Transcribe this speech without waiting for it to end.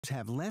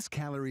have less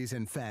calories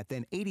and fat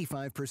than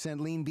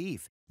 85% lean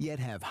beef, yet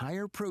have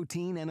higher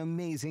protein and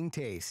amazing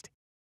taste.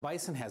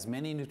 Bison has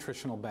many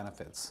nutritional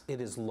benefits.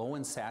 It is low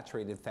in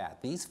saturated fat.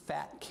 These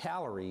fat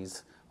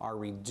calories are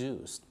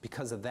reduced.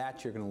 Because of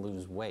that, you're going to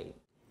lose weight.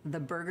 The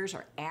burgers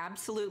are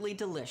absolutely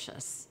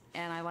delicious.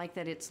 And I like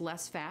that it's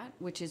less fat,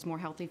 which is more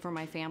healthy for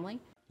my family.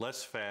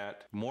 Less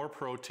fat, more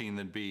protein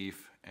than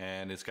beef,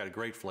 and it's got a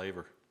great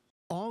flavor.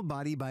 All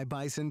Body by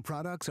Bison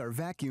products are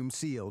vacuum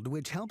sealed,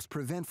 which helps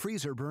prevent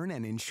freezer burn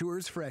and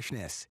ensures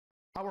freshness.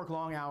 I work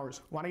long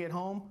hours. When I get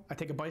home, I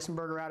take a Bison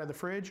burger out of the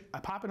fridge, I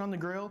pop it on the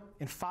grill.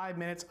 In 5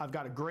 minutes, I've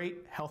got a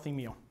great, healthy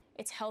meal.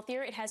 It's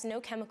healthier, it has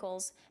no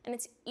chemicals, and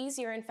it's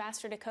easier and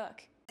faster to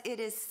cook. It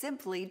is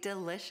simply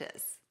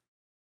delicious.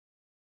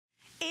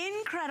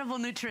 Incredible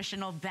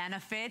nutritional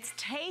benefits,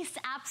 tastes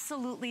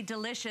absolutely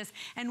delicious,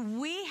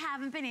 and we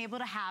haven't been able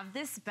to have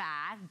this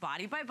bag,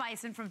 Body by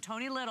Bison from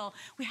Tony Little,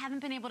 we haven't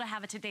been able to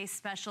have a today's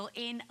special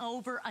in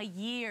over a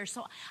year.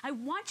 So I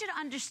want you to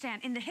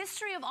understand, in the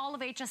history of all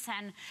of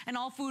HSN and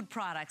all food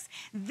products,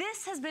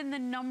 this has been the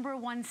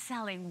 #1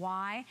 selling.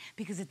 Why?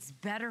 Because it's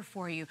better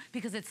for you,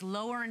 because it's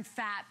lower in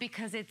fat,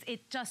 because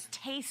it just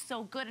tastes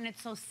so good and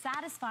it's so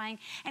satisfying,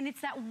 and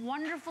it's that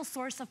wonderful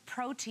source of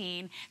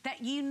protein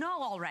that you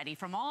know already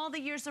from all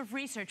the years of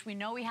research. We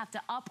know we have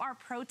to up our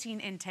protein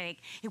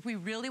intake if we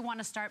really want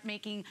to start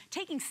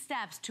taking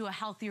steps to a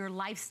healthier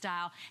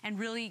lifestyle and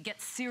really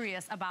get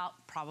serious about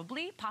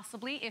possibly,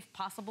 if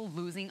possible,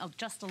 losing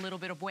just a little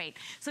bit of weight.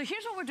 So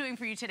here's what we're doing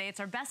for you today. It's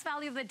our best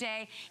value of the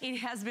day. It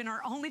has been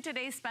our only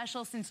today's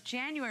special since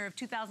January of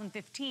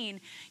 2015.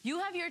 You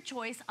have your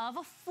choice of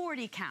a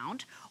 40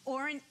 count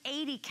or an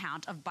 80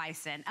 count of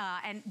Bison.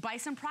 And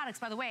Bison products,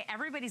 by the way,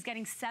 everybody's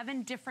getting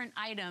 7 different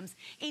items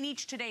in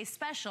each today's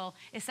special.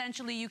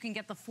 Essentially, you can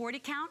get the 40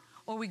 count,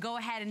 or we go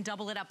ahead and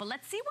double it up. But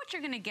let's see what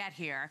you're gonna get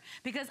here.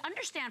 Because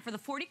understand, for the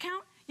 40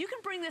 count, you can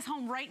bring this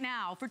home right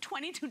now for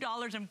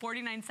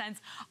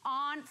 $22.49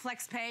 on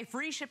FlexPay,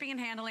 free shipping and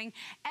handling.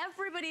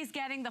 Everybody's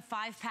getting the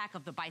 5-pack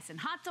of the Bison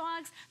hot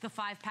dogs, the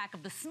 5-pack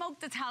of the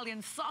smoked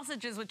Italian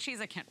sausages with cheese.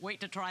 I can't wait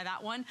to try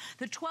that one.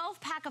 The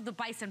 12-pack of the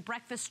Bison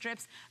breakfast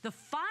strips, the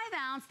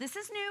 5-ounce, this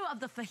is new, of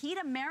the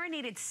fajita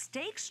marinated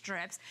steak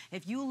strips.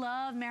 If you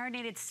love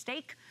marinated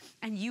steak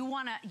and you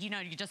wanna, you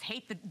just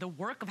hate the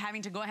work of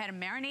having to go ahead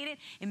and marinate it,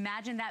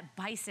 imagine that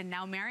Bison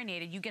now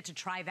marinated. You get to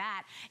try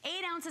that.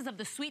 8 ounces of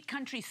the Sweet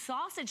Country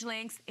sausage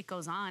links, it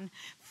goes on.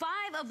 5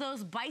 of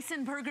those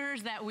Bison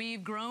burgers that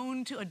we've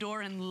grown to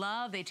adore and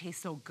love. They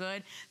taste so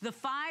good. The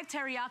 5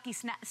 teriyaki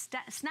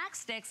snack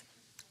sticks,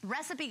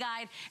 recipe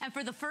guide, and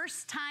for the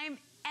first time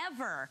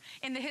ever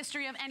in the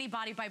history of any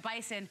Body by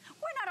Bison,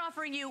 we're not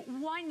offering you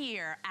 1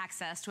 year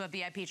access to a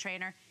VIP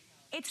trainer.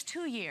 It's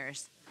 2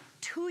 years.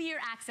 2-year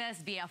access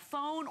via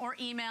phone or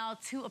email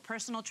to a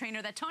personal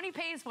trainer that Tony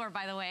pays for,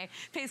 by the way.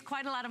 Pays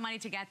quite a lot of money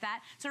to get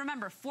that. So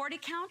remember, 40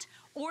 count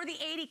or the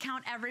 80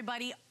 count,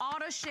 everybody,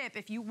 auto ship.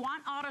 If you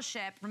want auto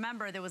ship,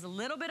 remember, there was a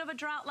little bit of a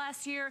drought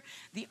last year.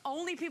 The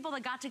only people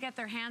that got to get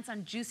their hands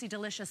on juicy,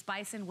 delicious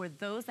Bison were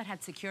those that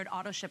had secured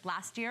auto ship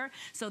last year.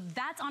 So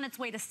that's on its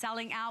way to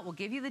selling out. We'll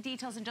give you the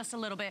details in just a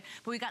little bit,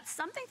 but we got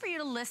something for you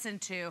to listen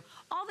to,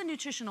 all the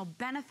nutritional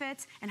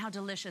benefits and how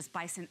delicious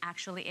Bison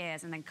actually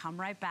is. And then come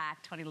right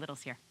back. Tony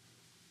Little's here.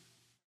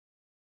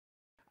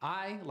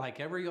 I,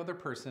 like every other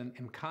person,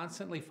 am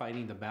constantly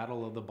fighting the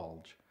battle of the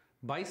bulge.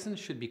 Bison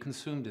should be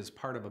consumed as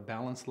part of a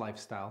balanced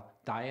lifestyle,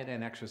 diet,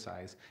 and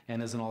exercise,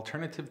 and as an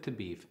alternative to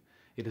beef.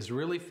 It is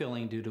really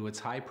filling due to its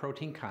high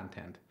protein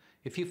content.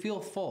 If you feel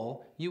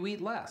full, you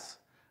eat less.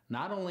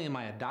 Not only am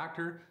I a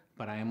doctor,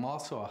 but I am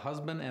also a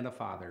husband and a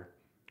father.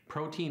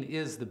 Protein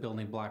is the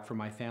building block for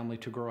my family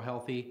to grow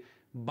healthy.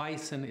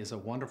 Bison is a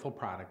wonderful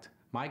product.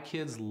 My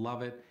kids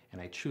love it, and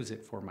I choose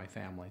it for my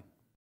family.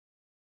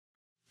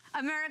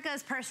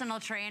 America's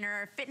personal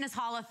trainer, fitness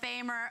hall of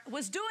famer,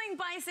 was doing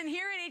Bison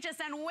here at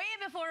HSN way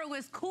before it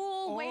was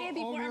cool, way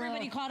before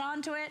everybody caught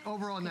on to it.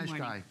 Overall nice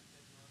guy.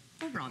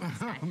 Overall nice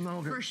guy,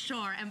 no, for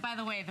sure. And by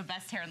the way, the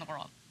best hair in the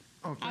world.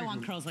 Oh, I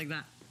want curls like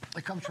that.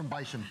 It comes from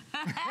Bison.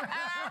 All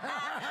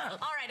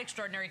right,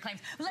 extraordinary claims.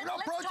 Let's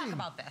talk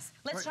about this.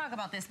 Let's talk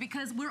about this,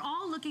 because we're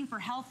all looking for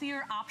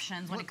healthier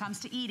options when it comes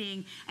to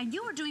eating. And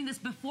you were doing this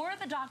before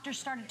the doctors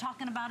started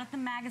talking about it, the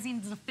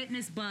magazines, the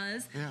fitness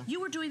buzz. Yeah. You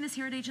were doing this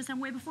here at HSN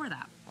way before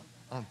that.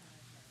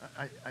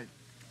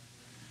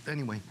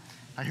 Anyway,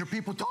 I hear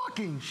people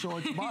talking, so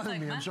it's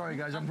bothering me. I'm sorry,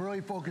 guys. I'm a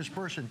really focused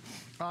person.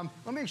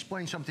 Let me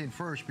explain something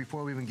first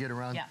before we even get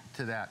around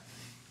to that.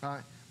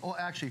 Oh,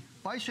 actually,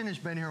 Bison has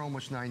been here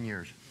almost 9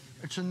 years.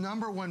 It's the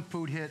 #1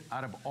 food hit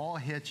out of all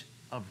hits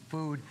of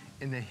food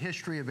in the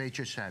history of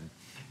HSN.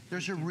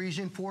 There's a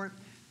reason for it,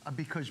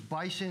 because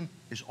Bison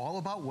is all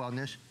about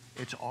wellness.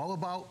 It's all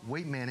about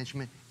weight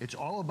management. It's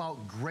all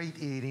about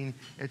great eating.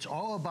 It's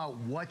all about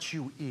what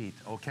you eat,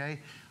 okay?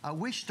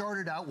 We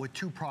started out with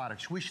 2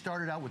 products. We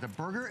started out with a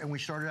burger and we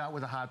started out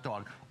with a hot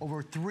dog.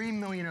 Over 3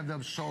 million of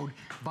them sold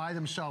by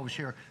themselves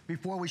here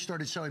before we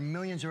started selling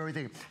millions of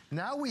everything.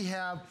 Now we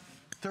have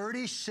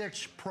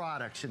 36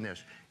 products in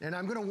this. And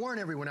I'm gonna warn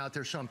everyone out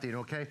there something,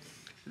 okay?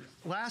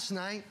 Last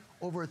night,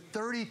 over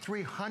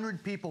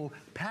 3,300 people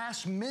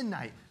past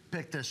midnight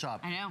picked this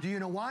up. I know. Do you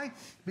know why?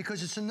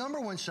 Because it's the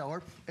 #1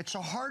 seller. It's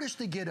the hardest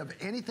to get of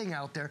anything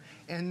out there.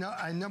 And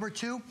number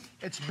two,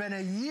 it's been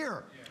a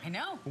year. I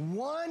know.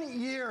 1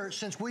 year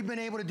since we've been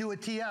able to do a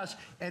TS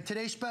at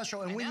today's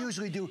special, and we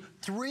usually do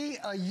 3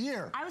 a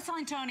year. I was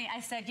telling Tony, I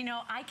said, you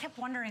know, I kept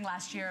wondering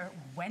last year,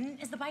 when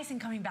is the Bison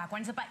coming back?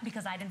 When's the Bison?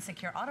 Because I didn't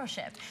secure auto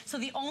ship. So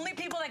the only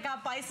people that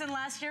got Bison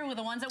last year were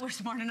the ones that were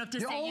smart enough to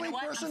say, you know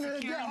what, I'm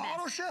securing this.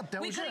 Auto ship.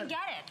 We couldn't get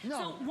it.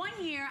 No. So 1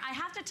 year, I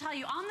have to tell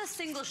you, on the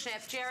single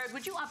ship, Jared,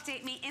 would you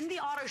update me in the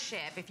auto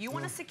ship? If you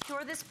want to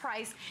secure this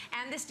price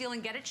and this deal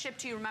and get it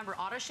shipped to you, remember,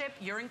 auto ship,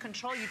 you're in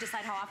control. You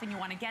decide how often you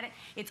want to get it.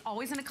 It's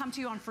always going to come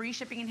to you on free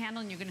shipping and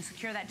handling. You're going to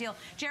secure that deal.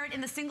 Jared,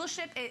 in the single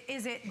ship,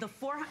 is it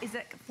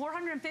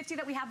 450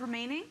 that we have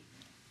remaining?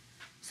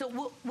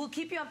 So we'll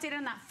keep you updated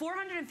on that.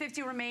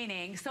 450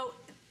 remaining. So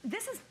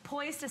this is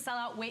poised to sell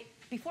out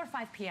before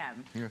 5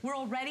 p.m. Yeah. We're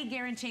already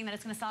guaranteeing that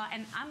it's going to sell out,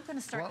 and I'm going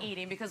to start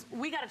eating because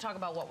we got to talk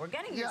about what we're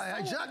getting. Yeah,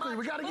 exactly.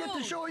 We got to get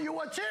to showing you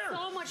what's here.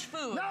 So much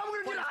food. Now I'm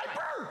going to get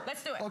hyper.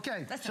 Let's do it.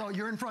 Okay, so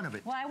you're in front of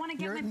it. Well, I want to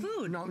get my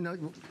food. No.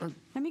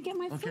 Let me get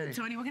my food,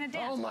 Tony. We're going to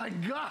dance. Oh, my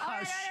gosh. All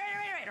right.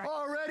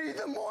 Already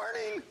the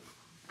morning.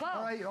 Go.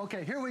 All right,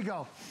 okay, here we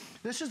go.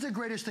 This is the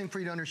greatest thing for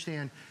you to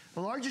understand.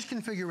 The largest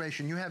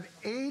configuration, you have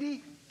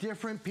 80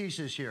 different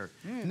pieces here.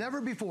 Never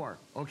before,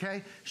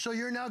 okay? So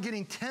you're now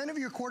getting 10 of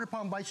your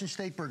quarter-pound Bison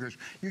steak burgers.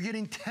 You're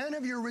getting 10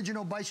 of your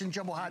original Bison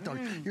jumbo hot dogs.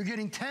 You're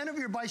getting 10 of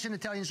your Bison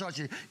Italian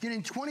sausage.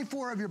 Getting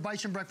 24 of your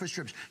Bison breakfast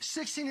strips.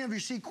 16 of your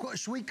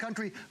Sweet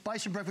Country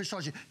Bison breakfast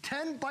sausage.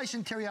 10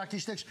 Bison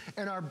teriyaki sticks,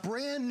 and our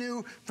brand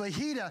new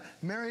fajita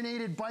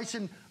marinated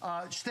Bison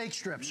steak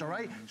strips, all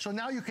right? So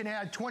now you can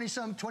add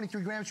 20-some,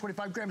 23 grams,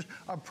 25 grams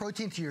of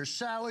protein to your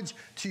salads,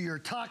 to your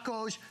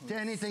tacos, to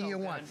anything you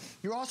want.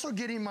 You're also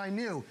getting my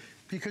new,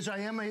 because I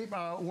am a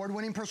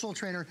award-winning personal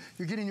trainer,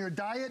 you're getting your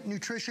diet,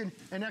 nutrition,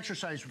 and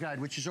exercise guide,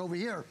 which is over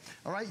here.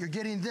 All right, you're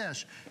getting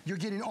this. You're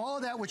getting all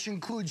of that, which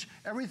includes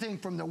everything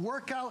from the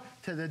workout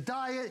to the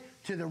diet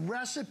to the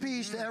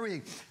recipes to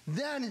everything.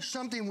 Then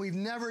something we've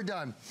never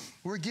done.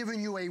 We're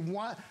giving you a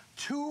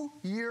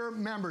 2-year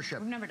membership.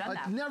 We've never done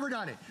that. Never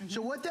done it.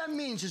 So what that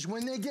means is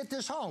when they get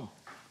this home,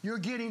 you're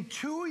getting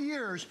 2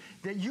 years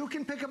that you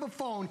can pick up a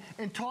phone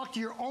and talk to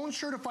your own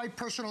certified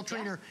personal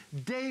trainer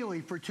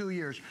daily for 2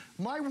 years.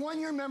 My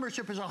 1-year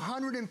membership is a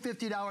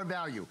 $150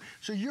 value.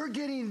 So you're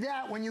getting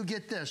that when you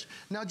get this.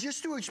 Now,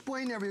 just to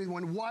explain to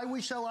everyone why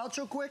we sell out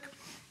so quick,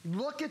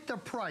 look at the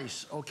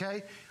price,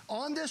 okay?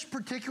 On this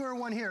particular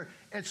one here,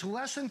 it's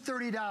less than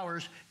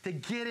 $30 to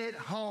get it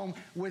home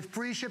with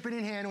free shipping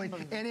and handling.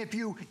 And if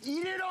you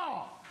eat it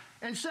all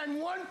and send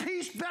 1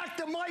 piece back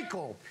to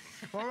Michael,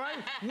 all right?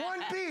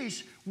 1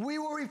 piece, we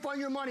will refund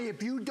your money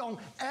if you don't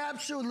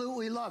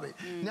absolutely love it.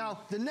 Now,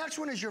 the next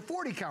one is your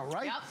 40 count,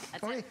 right?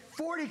 Yep, that's it.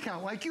 40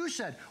 count, like you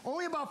said.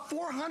 Only about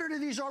 400 of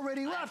these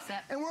already left,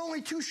 and we're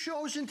only 2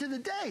 shows into the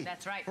day.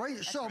 That's right. Right?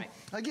 That's so, right.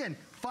 again,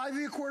 5 of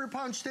your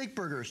quarter-pound steak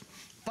burgers,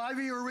 5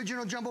 of your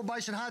original jumbo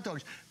Bison hot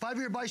dogs, 5 of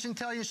your Bison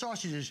Italian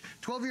sausages,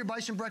 12 of your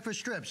Bison breakfast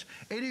strips,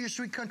 8 of your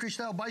Sweet Country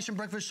style Bison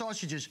breakfast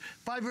sausages,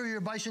 5 of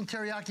your Bison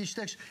teriyaki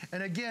sticks,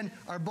 and again,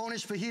 our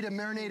bonus fajita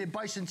marinated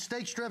Bison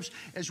steak strips,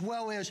 as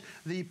well as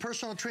the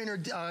personal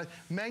trainer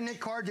magnet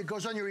card that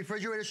goes on your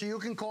refrigerator so you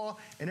can call,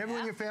 and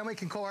everyone in your family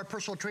can call our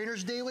personal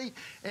trainers daily,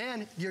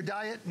 and your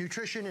diet,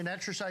 nutrition, and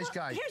exercise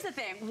guide. Here's the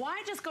thing.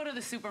 Why just go to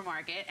the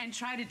supermarket and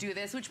try to do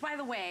this, which, by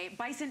the way,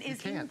 Bison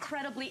is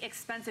incredibly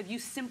expensive. You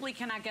simply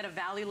cannot get a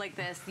value like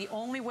this. The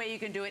only way you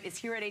can do it is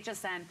here at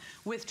HSN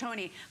with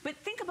Tony. But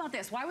think about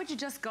this. Why would you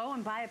just go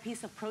and buy a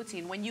piece of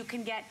protein when you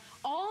can get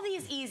all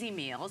these easy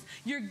meals?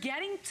 You're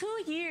getting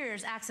 2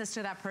 years access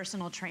to that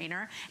personal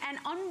trainer, and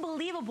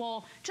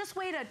unbelievable just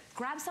way to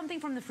grab something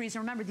from the freezer.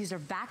 Remember, these are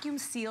vacuum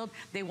sealed.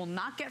 They will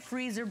not get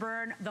freezer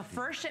burn. The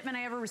first shipment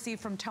I ever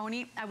received from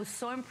Tony, I was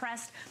so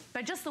impressed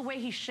by just the way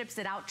he ships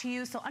it out to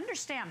you. So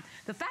understand,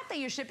 the fact that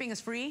your shipping is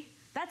free,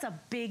 that's a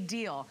big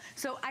deal.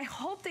 So I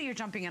hope that you're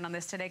jumping in on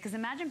this today, because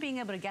imagine being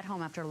able to get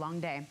home after a long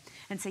day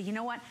and say, you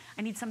know what,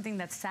 I need something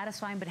that's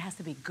satisfying, but it has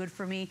to be good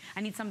for me. I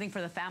need something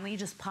for the family. You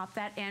just pop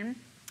that in,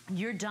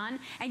 you're done,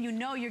 and you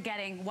know you're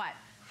getting what?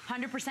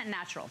 100%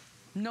 natural.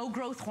 No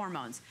growth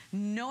hormones,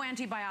 no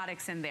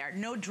antibiotics in there,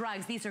 no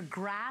drugs. These are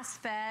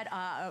grass-fed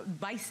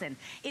bison.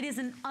 It is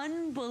an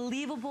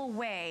unbelievable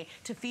way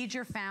to feed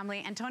your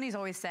family, and Tony's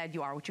always said,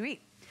 you are what you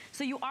eat.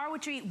 So you are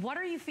what you eat. What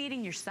are you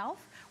feeding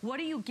yourself? What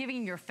are you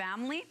giving your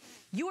family?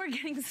 You are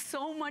getting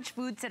so much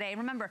food today.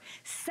 Remember,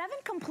 7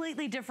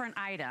 completely different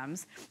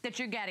items that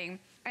you're getting.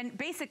 And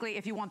basically,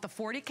 if you want the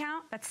 40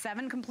 count, that's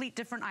 7 complete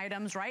different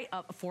items, right?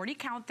 A 40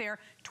 count there,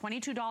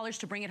 $22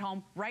 to bring it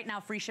home. Right now,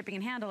 free shipping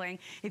and handling.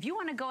 If you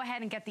want to go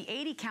ahead and get the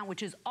 80 count,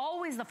 which is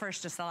always the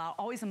first to sell out,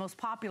 always the most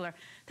popular,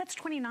 that's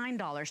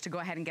 $29 to go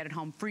ahead and get it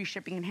home, free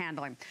shipping and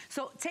handling.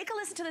 So take a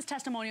listen to this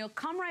testimonial.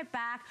 Come right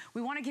back.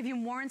 We want to give you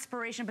more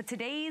inspiration, but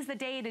today is the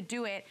day to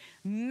do it.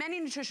 Many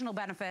nutritional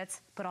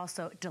benefits, but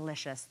also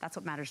delicious. That's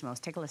what matters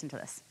most. Take a listen to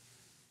this.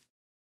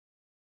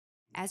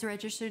 As a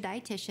registered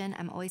dietitian,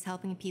 I'm always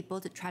helping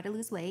people to try to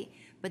lose weight,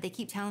 but they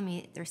keep telling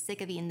me they're sick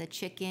of eating the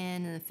chicken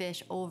and the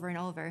fish over and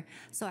over.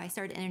 So I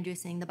started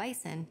introducing the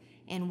bison.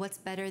 And what's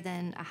better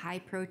than a high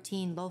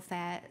protein, low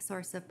fat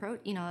source of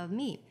of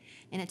meat?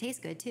 And it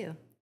tastes good too.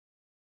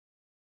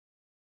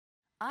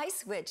 I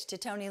switched to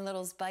Tony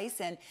Little's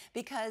Bison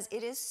because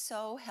it is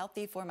so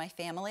healthy for my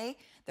family.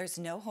 There's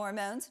no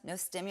hormones, no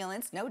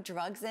stimulants, no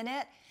drugs in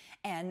it.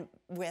 And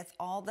with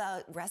all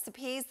the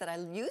recipes that I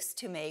used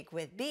to make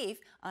with beef,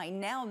 I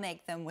now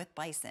make them with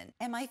bison.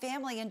 And my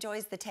family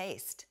enjoys the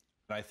taste.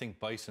 I think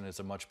bison is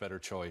a much better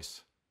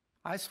choice.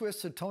 I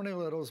switched to Tony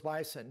Little's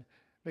Bison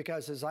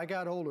because as I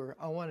got older,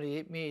 I wanted to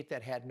eat meat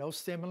that had no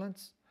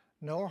stimulants,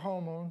 no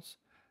hormones,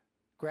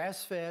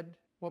 grass-fed.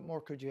 What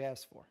more could you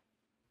ask for?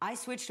 I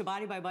switched to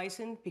Body by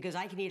Bison because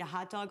I can eat a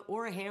hot dog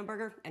or a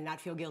hamburger and not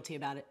feel guilty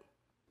about it.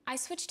 I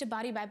switched to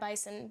Body by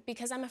Bison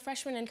because I'm a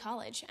freshman in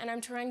college and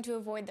I'm trying to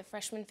avoid the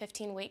freshman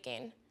 15 weight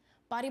gain.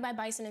 Body by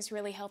Bison is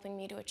really helping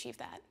me to achieve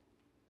that.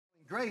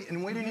 Great,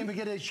 and we didn't even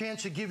get a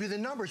chance to give you the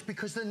numbers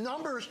because the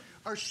numbers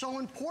are so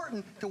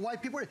important to why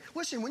people...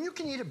 Listen, when you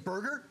can eat a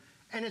burger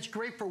and it's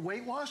great for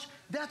weight loss,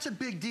 that's a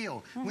big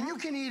deal. When you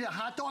can eat a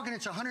hot dog and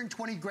it's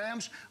 120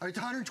 grams, or it's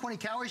 120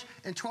 calories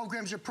and 12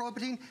 grams of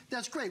protein,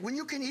 that's great. When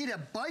you can eat a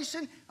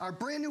bison, our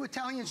brand new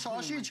Italian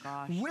sausage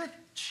with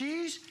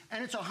cheese,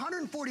 and it's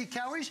 140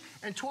 calories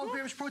and 12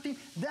 grams of protein,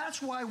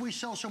 that's why we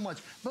sell so much.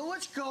 But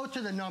let's go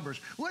to the numbers.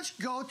 Let's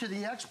go to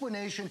the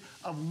explanation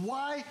of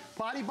why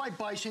Body by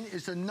Bison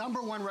is the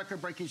 #1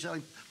 record-breaking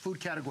selling food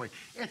category.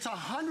 It's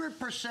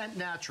 100%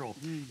 natural.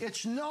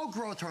 It's no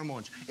growth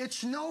hormones.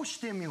 It's no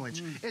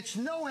stimulants. It's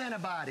no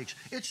antibiotics.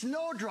 It's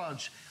no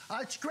drugs.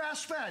 It's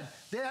grass-fed.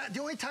 The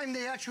only time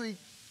they actually...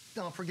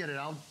 No, forget it.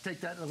 I'll take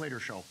that in a later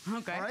show.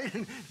 Okay. All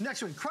right?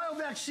 Next one.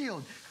 Cryovac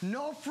sealed.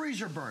 No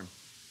freezer burn.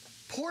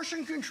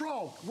 Portion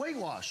control, weight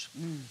loss,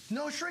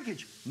 no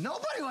shrinkage.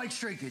 Nobody likes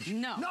shrinkage.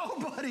 No.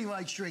 Nobody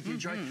likes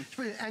shrinkage, right?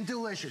 And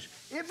delicious.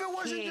 If it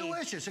wasn't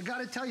delicious, I got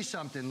to tell you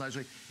something,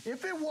 Leslie.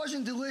 If it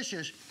wasn't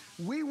delicious,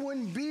 we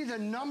wouldn't be the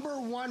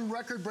 #1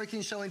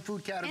 record-breaking selling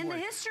food category. In the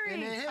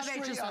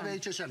history of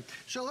HSN.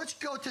 So let's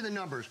go to the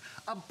numbers.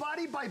 A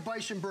Body by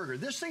Bison burger,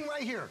 this thing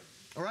right here,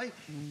 all right,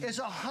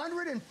 is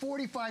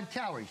 145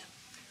 calories.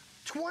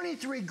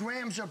 23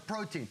 grams of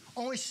protein,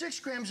 only 6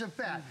 grams of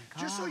fat.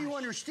 Just so you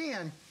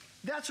understand,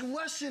 that's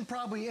less than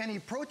probably any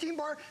protein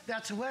bar.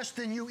 That's less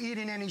than you eat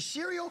in any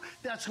cereal.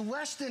 That's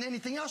less than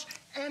anything else.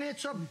 And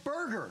it's a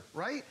burger,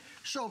 right?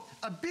 So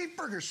a beef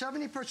burger,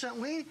 70%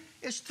 lean,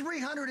 is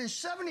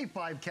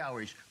 375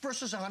 calories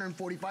versus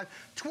 145,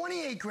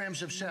 28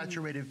 grams of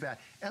saturated fat.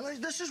 And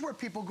this is where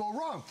people go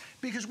wrong.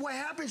 Because what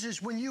happens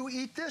is when you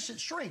eat this, it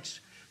shrinks.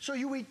 So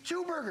you eat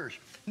 2 burgers.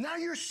 Now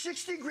you're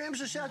 60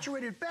 grams of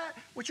saturated fat,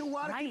 which a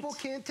lot of people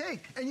can't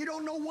take. And you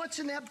don't know what's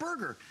in that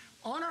burger.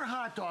 On our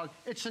hot dog,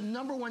 it's the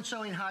 #1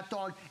 selling hot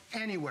dog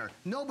anywhere.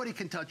 Nobody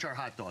can touch our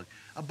hot dog.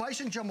 A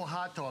Bison Jumbo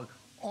hot dog,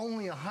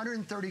 only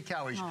 130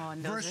 calories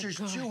versus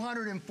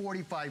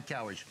 245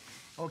 calories.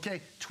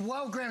 Okay,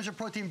 12 grams of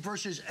protein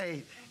versus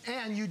 8.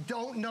 And you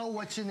don't know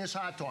what's in this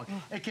hot dog.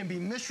 It can be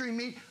mystery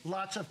meat,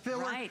 lots of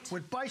filler.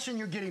 With bison,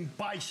 you're getting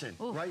bison,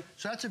 right?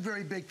 So that's a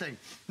very big thing.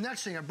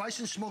 Next thing, our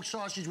bison smoked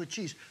sausage with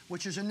cheese,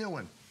 which is a new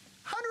one.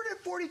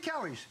 140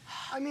 calories.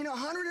 I mean,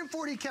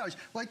 140 calories.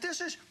 Like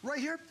this is, right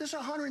here, this is a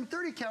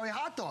 130 calorie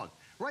hot dog,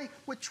 right?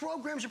 With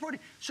 12 grams of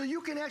protein. So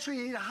you can actually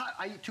eat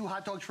I eat 2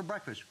 hot dogs for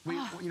breakfast.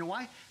 You know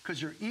why?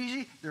 Because they're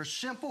easy, they're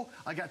simple.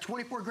 I got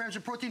 24 grams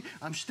of protein.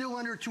 I'm still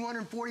under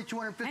 240,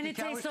 250 and it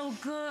calories. tastes so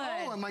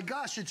good. Oh my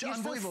gosh, it's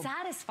unbelievable. You're so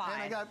satisfied.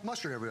 And I got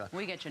mustard everywhere.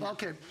 We get you now.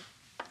 Okay,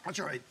 that's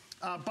all right.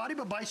 Body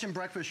by Bison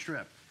breakfast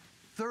strip,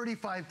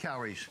 35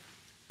 calories.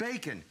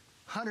 Bacon,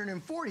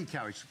 140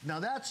 calories. Now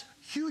that's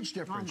huge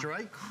difference,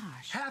 right?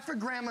 Gosh. Half a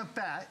gram of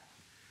fat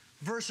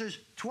versus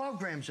 12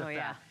 grams of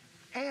fat.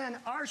 And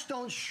ours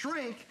don't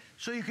shrink,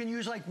 so you can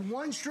use like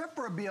 1 strip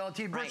for a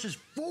BLT versus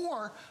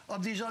 4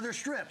 of these other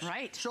strips.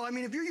 So, I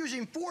mean, if you're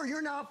using 4,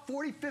 you're now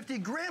 40, 50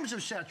 grams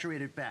of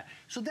saturated fat.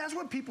 So that's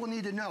what people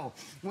need to know.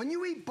 When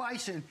you eat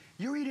bison,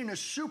 you're eating a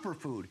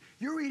superfood.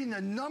 You're eating the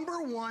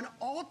 #1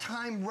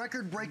 all-time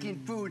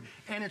record-breaking food,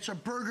 and it's a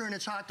burger and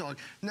it's hot dog.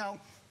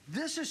 Now,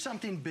 this is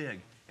something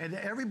big. And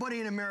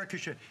everybody in America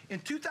should. In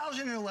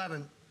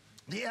 2011,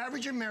 the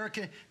average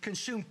American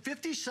consumed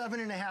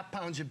 57.5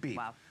 pounds of beef,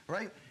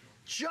 right?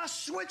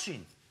 Just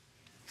switching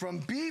from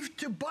beef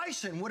to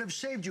bison would have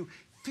saved you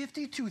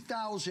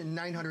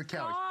 52,900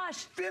 calories.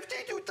 Gosh.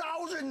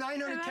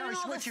 52,900 calories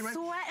switching, right?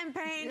 Sweat and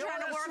pain trying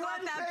to work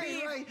off that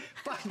beef. Right?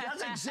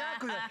 That's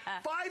exactly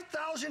that.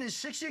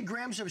 5,060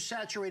 grams of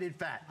saturated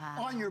fat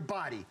on your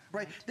body,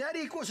 right? That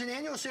equals an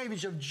annual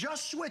savings of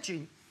just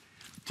switching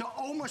to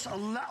almost a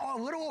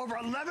little over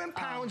 11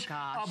 pounds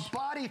of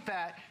body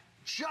fat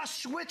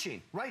just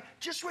switching, right?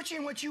 Just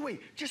switching what you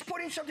eat. Just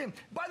putting something.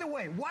 By the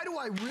way, why do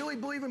I really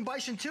believe in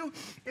Bison too?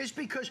 Is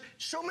because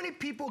so many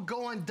people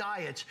go on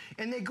diets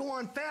and they go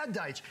on fad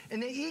diets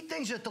and they eat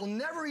things that they'll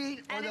never eat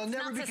or and they'll it's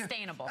never not be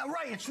sustainable.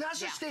 Right, it's not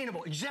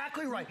sustainable.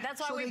 Exactly right.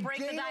 That's why we break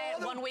the diet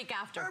 1 week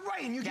after.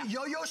 Right, and you get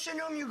yo-yo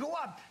syndrome, you go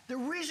up. The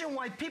reason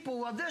why people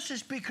love this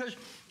is because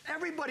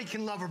everybody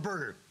can love a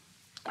burger.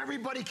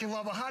 Everybody can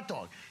love a hot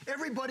dog.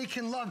 Everybody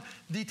can love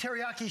the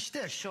teriyaki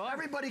stick. Sure.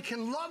 Everybody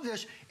can love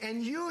this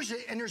and use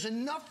it, and there's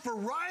enough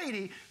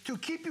variety to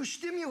keep you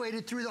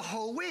stimulated through the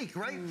whole week,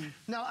 right?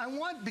 Now,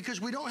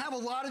 because we don't have a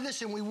lot of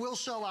this and we will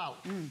sell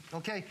out,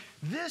 okay?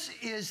 This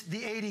is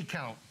the 80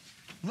 count.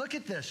 Look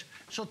at this.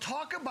 So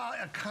talk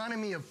about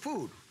economy of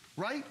food,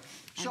 right?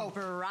 And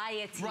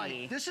variety.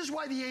 Right. This is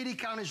why the 80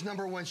 count is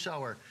 #1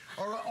 seller.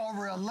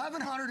 Over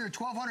 1,100 or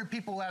 1,200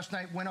 people last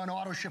night went on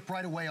auto ship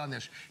right away on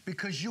this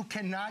because you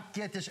cannot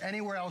get this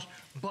anywhere else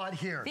but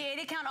here. The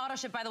 80 count auto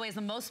ship, by the way, is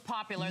the most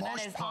popular.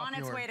 That is on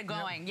its way to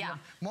going. Yeah.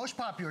 Most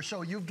popular.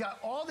 So you've got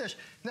all this.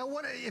 Now,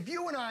 if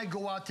you and I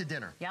go out to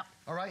dinner,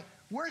 all right,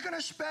 we're going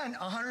to spend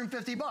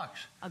 $150.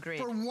 Agreed.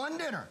 For one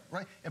dinner,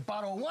 right? A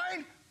bottle of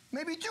wine,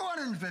 maybe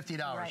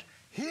 $250. Right.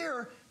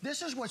 Here,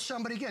 this is what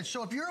somebody gets.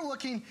 So if you're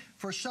looking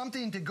for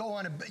something to go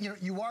on,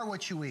 you are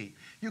what you eat.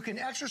 You can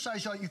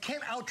exercise. You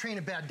can't out-train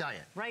a bad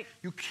diet. Right.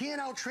 You can't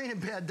out-train a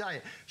bad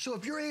diet. So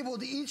if you're able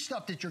to eat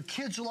stuff that your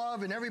kids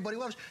love and everybody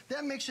loves,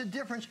 that makes a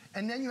difference.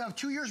 And then you have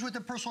 2 years worth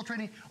of personal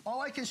training.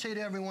 All I can say to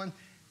everyone,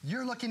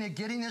 you're looking at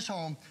getting this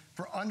home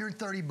for under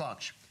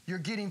 $30. You're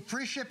getting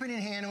free shipping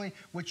and handling,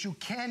 which you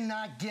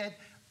cannot get.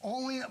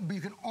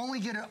 You can only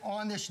get it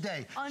on this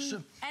day.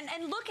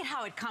 And look at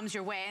how it comes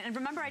your way. And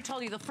remember I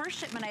told you the first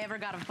shipment I ever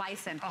got of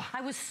Bison,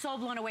 I was so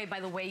blown away by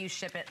the way you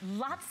ship it.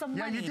 Lots of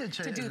money to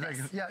do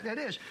this. Yeah, it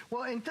is.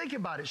 Well, and think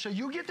about it. So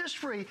you get this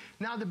free.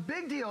 Now the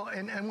big deal,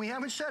 and we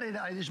haven't said it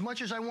as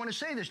much as I want to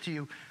say this to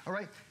you, all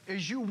right,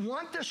 is you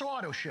want this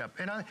auto ship.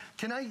 And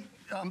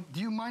do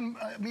you mind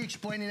me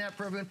explaining that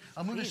for everyone?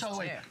 I'll move this all the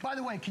way. By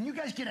the way, can you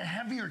guys get a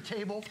heavier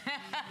table?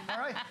 All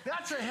right?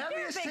 That's the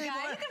heaviest table.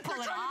 Guy. You can pull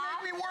They're it trying off.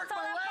 to make me work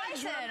my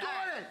legs when I'm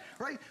doing it.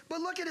 Right? But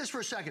look at this for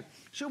a second.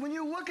 So when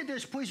you look at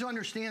this, please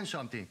understand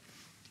something.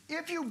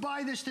 If you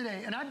buy this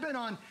today, and I've been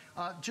on,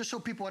 just so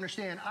people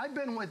understand, I've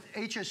been with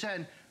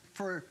HSN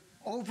for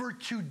over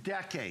 2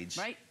 decades.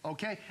 Right.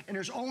 Okay? And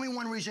there's only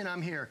one reason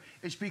I'm here.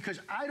 It's because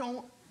I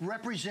don't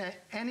represent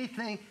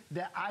anything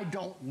that I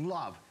don't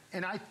love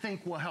and I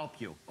think will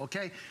help you,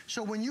 okay?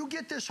 So when you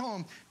get this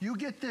home, you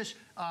get this,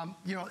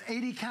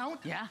 80 count.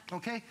 Yeah.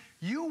 Okay?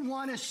 You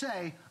want to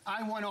say,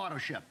 I want auto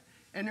ship.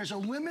 And there's a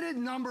limited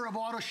number of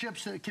auto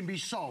ships that can be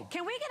sold.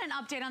 Can we get an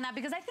update on that?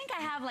 Because I think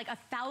I have like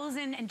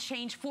 1,000 and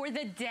change for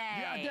the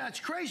day. Yeah, that's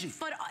crazy.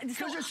 But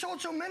because it sold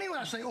so many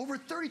last night, over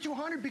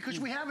 3,200, because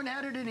we haven't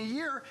had it in a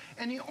year.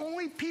 And the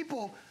only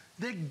people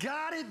that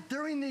got it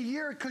during the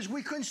year, because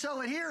we couldn't sell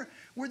it here,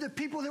 were the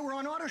people that were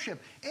on auto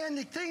ship. And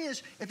the thing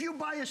is, if you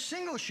buy a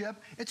single ship,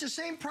 it's the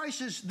same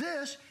price as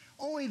this,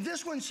 only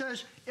this one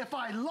says, if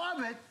I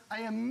love it,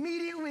 I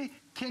immediately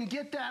can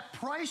get that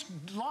price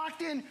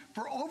locked in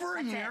for over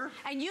a year.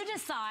 And you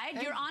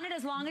decide, you're on it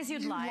as long as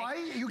you'd like.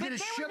 Right, you get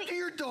it shipped to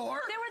your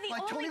door. They were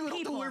the like only Tony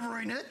people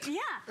delivering it.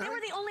 Yeah, they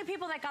were the only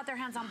people that got their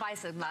hands on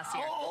Bison last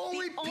year.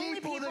 Only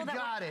people that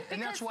got it.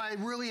 And that's why I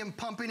really am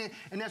pumping it,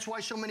 and that's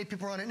why so many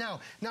people are on it now.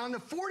 Now, on the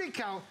 40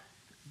 count,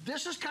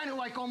 this is kind of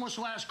like almost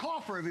last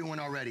call for everyone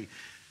already.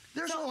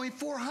 There's only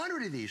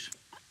 400 of these.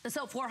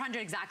 So 400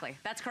 exactly.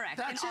 That's correct.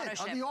 That's auto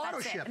ship. On the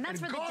auto ship. And that's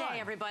for gone. the day,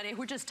 everybody.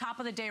 We're just top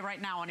of the day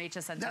right now on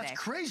HSN today. That's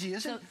crazy,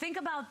 isn't it? So think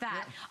about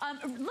that. Yeah.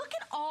 Look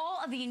at all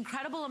of the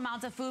incredible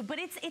amounts of food, but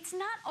it's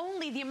not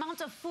only the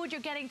amount of food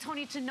you're getting,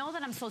 Tony, to know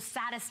that I'm so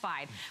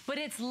satisfied, but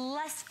it's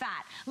less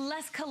fat,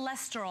 less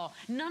cholesterol,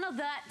 none of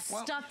that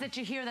stuff that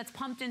you hear that's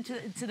pumped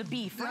into the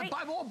beef, right?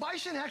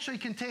 Bison actually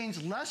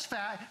contains less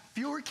fat,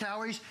 fewer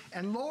calories,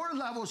 and lower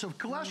levels of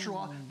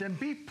cholesterol than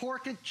beef,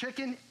 pork, and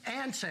chicken,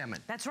 and salmon.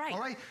 That's right. All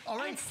right? All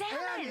right? And salmon.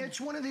 And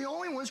it's one of the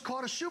only ones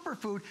called a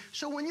superfood.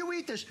 So when you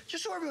eat this,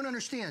 just so everyone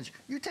understands,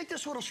 you take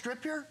this little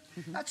strip here,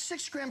 that's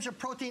 6 grams of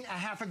protein, a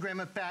half a gram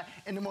of fat,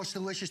 and the most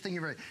delicious thing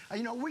you've ever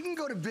had. We can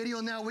go to video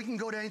now, we can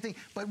go to anything,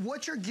 but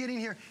what you're getting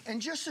here,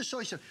 and just the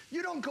soy stuff,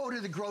 you don't go to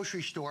the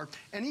grocery store,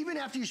 and even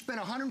after you spend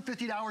 $150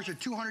 or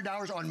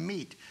 $200 on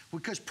meat,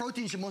 because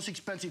protein's the most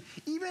expensive,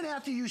 even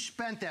after you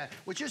spent that,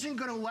 which isn't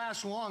gonna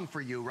last long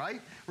for you,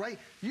 right? Right?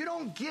 You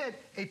don't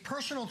get a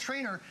personal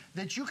trainer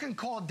that you can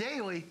call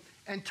daily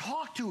and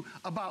talk to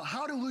about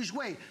how to lose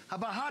weight,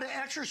 about how to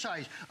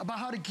exercise, about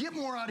how to get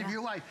more out of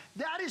your life.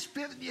 That is,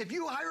 if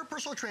you hire a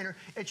personal trainer,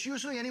 it's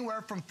usually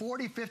anywhere from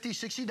 $40,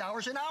 $50,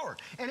 $60 an hour.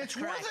 And it's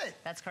worth it.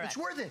 That's correct. It's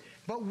worth it.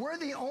 But we're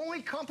the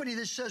only company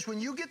that says when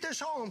you get this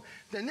home,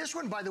 then this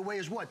one, by the way,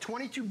 is what,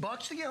 $22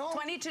 to get home?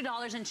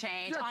 $22 and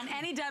change on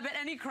any debit,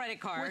 any credit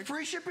card. With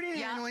free shipping and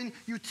handling,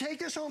 you take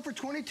this home for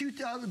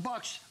 $22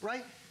 bucks,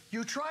 right?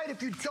 You try it.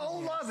 If you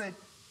don't love it,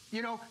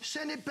 you know,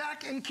 send it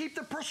back and keep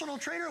the personal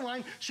trainer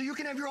line so you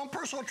can have your own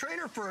personal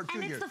trainer for 2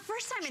 years. And it's the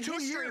first time in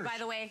history, by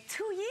the way,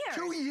 2 years.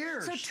 2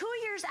 years. So 2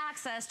 years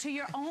access to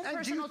your own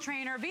personal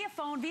trainer via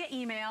phone, via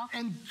email.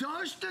 And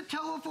does the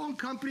telephone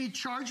company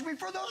charge me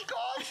for those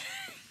calls?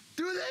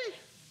 Do they?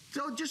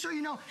 So just so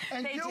you know.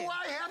 And do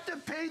I have to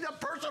pay the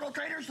personal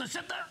trainers to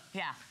sit there?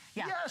 Yeah.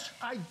 Yeah. Yes,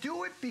 I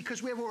do it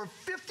because we have over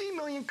 50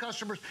 million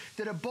customers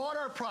that have bought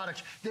our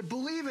products, that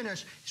believe in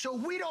us. So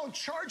we don't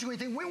charge you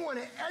anything. We want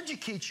to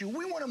educate you.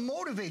 We want to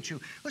motivate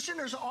you. Listen,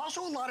 there's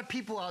also a lot of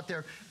people out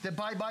there that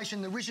buy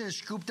Bison. The reason it's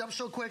scooped up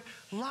so quick,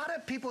 a lot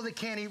of people that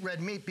can't eat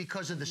red meat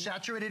because of the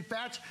saturated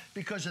fats,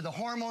 because of the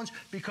hormones,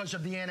 because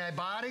of the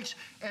antibiotics.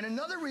 And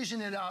another reason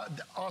that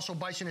also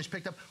Bison is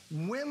picked up,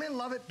 women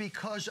love it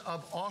because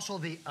of also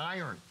the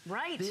iron.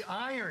 Right. The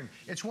iron.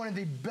 It's one of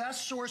the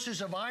best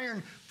sources of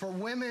iron for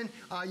women.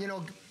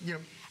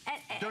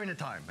 During the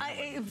time.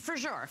 For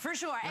sure.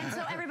 And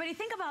so everybody,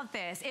 think about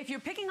this. If you're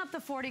picking up the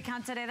 40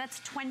 count today, that's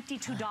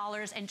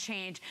 $22 and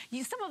change.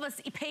 Some of us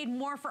paid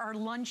more for our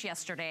lunch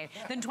yesterday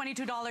than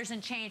 $22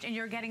 and change, and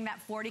you're getting that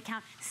 40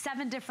 count,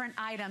 7 different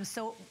items.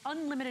 So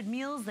unlimited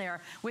meals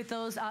there with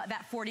those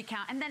that 40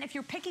 count. And then if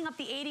you're picking up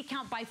the 80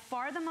 count, by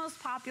far the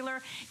most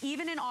popular,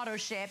 even in auto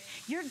ship,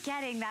 you're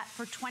getting that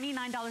for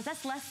 $29.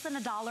 That's less than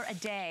 $1 a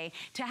day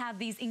to have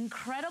these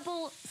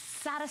incredible,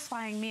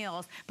 satisfying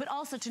meals, but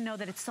also to know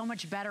that it's so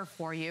much better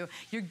for you.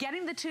 You're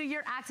getting the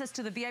 2-year access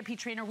to the VIP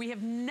trainer. We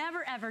have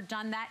never, ever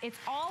done that. It's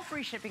all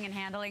free shipping and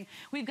handling.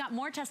 We've got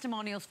more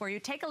testimonials for you.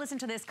 Take a listen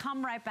to this.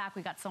 Come right back.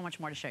 We've got so much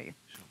more to show you.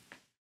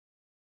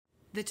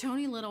 The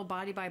Tony Little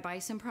Body by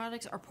Bison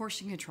products are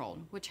portion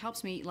controlled, which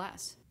helps me eat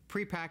less.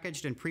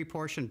 Pre-packaged and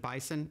pre-portioned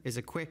Bison is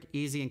a quick,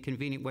 easy, and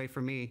convenient way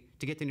for me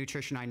to get the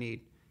nutrition I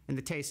need. And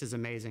the taste is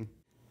amazing.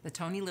 The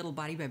Tony Little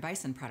Body by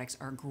Bison products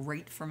are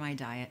great for my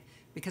diet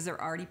because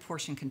they're already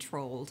portion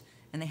controlled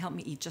and they help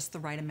me eat just the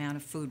right amount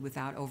of food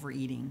without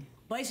overeating.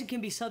 Bison can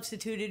be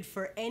substituted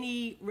for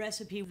any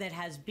recipe that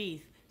has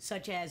beef,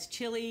 such as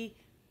chili,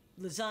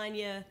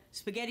 lasagna,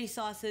 spaghetti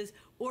sauces,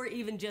 or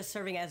even just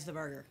serving as the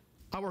burger.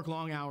 I work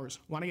long hours.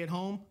 When I get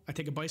home, I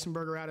take a Bison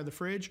burger out of the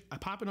fridge, I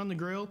pop it on the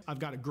grill, I've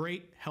got a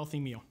great,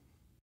 healthy meal.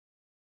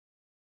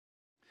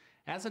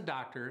 As a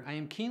doctor, I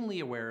am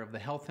keenly aware of the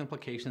health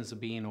implications of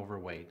being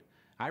overweight.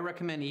 I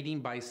recommend eating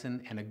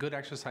Bison and a good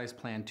exercise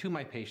plan to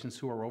my patients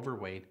who are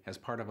overweight as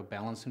part of a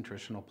balanced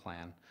nutritional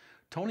plan.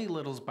 Tony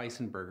Little's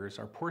Bison burgers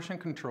are portion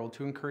controlled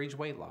to encourage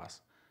weight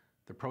loss.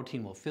 The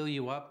protein will fill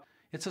you up.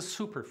 It's a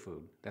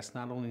superfood that's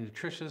not only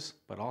nutritious,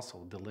 but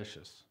also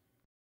delicious.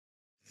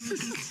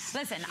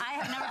 Listen, I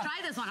have never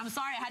tried this one. I'm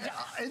sorry. I had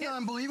to. Isn't that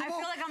unbelievable? I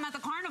feel like I'm at the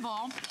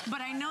carnival, but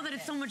I know that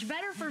it's so much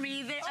better for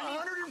me.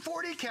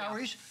 140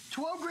 calories,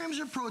 12 grams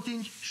of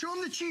protein. Show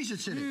them the cheese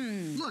that's in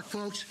it. Look,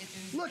 folks,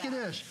 look at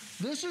this.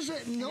 This is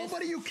it.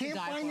 Nobody, you can't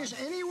find this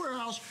anywhere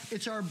else.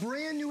 It's our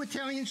brand new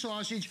Italian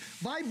sausage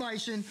by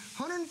Bison,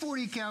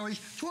 140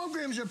 calories, 12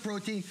 grams of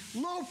protein,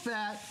 low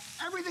fat,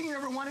 everything you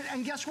ever wanted.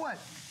 And guess what?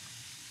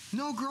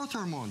 No growth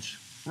hormones,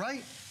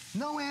 right?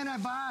 No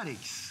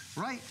antibiotics,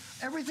 right?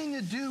 Everything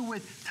to do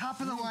with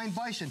top-of-the-line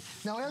Bison.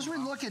 Now, as we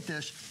look at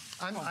this,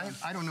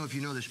 I don't know if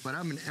you know this, but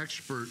I'm an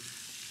expert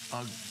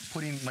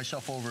putting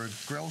myself over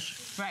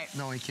grills. Right.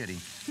 No, I'm kidding.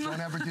 Don't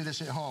ever do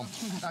this at home.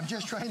 I'm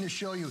just trying to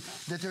show you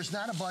that there's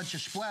not a bunch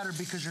of splatter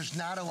because there's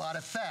not a lot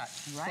of fat.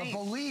 Right.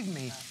 But believe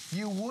me,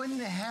 you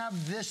wouldn't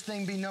have this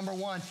thing be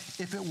 #1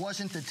 if it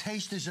wasn't. The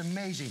taste is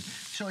amazing.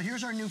 So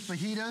here's our new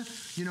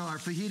fajita, you know, our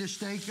fajita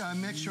steak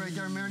mix right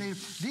there, marinated.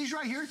 These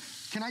right here,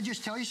 can I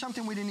just tell you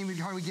something? We didn't even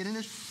hardly get in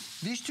this.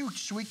 These 2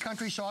 sweet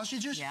country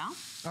sausages,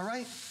 all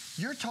right,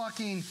 you're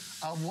talking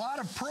a lot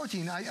of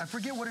protein. I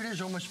forget what it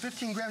is, almost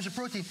 15 grams of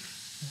protein,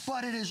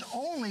 but it is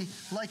only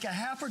like a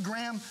half a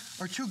gram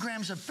or 2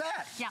 grams of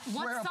fat. Yeah,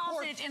 what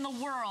sausage in the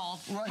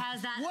world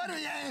has that?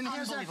 And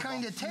has that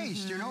kind of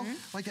taste, you know?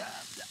 Like,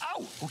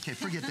 okay,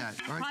 forget that.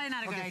 All right? Probably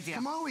not a good idea.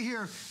 Come over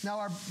here. Now,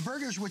 our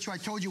burgers, which I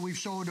told you we've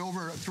sold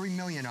over 3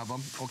 million of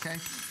them, okay?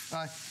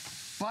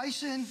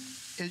 Bison.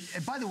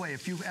 By the way,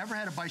 if you've ever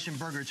had a Bison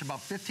burger, it's about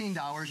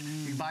 $15.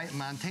 You can buy it in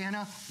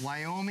Montana,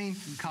 Wyoming,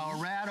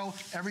 Colorado.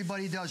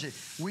 Everybody does it.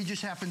 We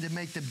just happen to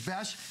make the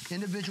best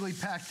individually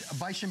packed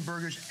Bison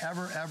burgers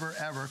ever, ever,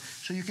 ever.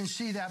 So you can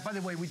see that. By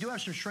the way, we do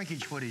have some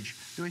shrinkage footage.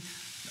 Do we?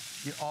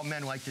 All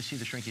men like to see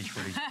the shrinkage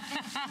footage.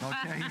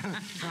 Okay?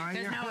 All right,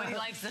 there's nobody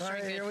likes the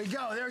shrinkage. Here we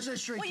go. There's a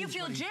shrinkage. Well, you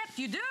feel gypped.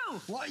 You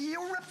do. Well, you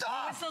ripped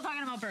off. We're still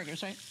talking about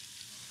burgers, right?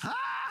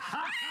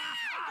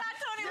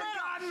 You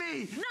got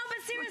me. No, but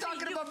seriously. We're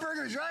talking about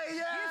burgers, right?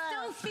 Yeah.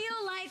 You still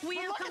feel like we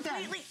have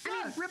completely.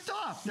 I mean, ripped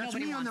off. That's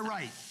me on the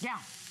right. Yeah.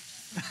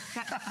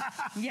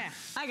 Yeah,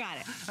 I got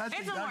it.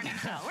 It's a morning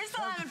show. We're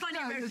still having fun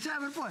here. It's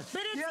having fun.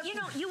 But it's, you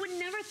know, you would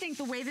never think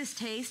the way this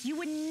tastes, you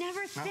would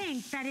never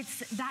think that it's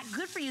that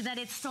good for you, that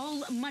it's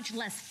so much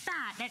less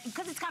fat,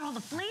 because it's got all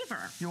the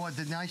flavor. You know what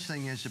the nice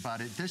thing is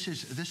about it, this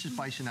is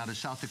Bison out of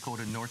South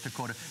Dakota, North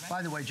Dakota.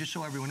 By the way, just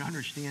so everyone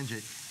understands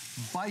it,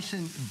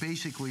 Bison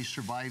basically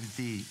survived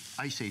the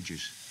ice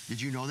ages.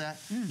 Did you know that?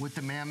 With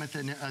the mammoth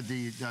and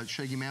the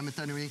shaggy mammoth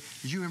and everything?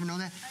 Did you ever know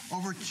that?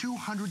 Over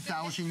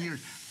 200,000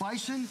 years.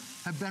 Bison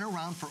have been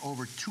around for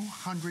over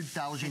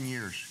 200,000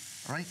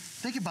 years. All right?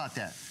 Think about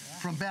that.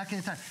 From back in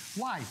the time.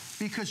 Why?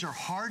 Because they're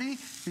hardy,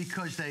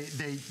 because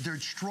they're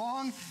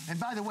strong. And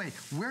by the way,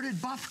 where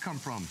did buff come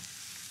from?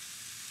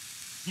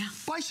 Yeah.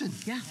 Bison.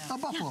 Yeah. A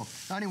buffalo.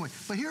 Yeah. Anyway,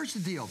 but here's the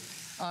deal.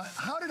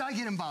 How did I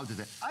get involved with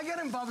it? I got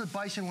involved with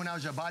bison when I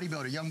was a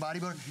bodybuilder, young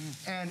bodybuilder,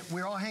 and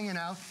we were all hanging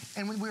out,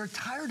 and we were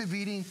tired of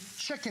eating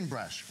chicken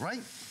breast,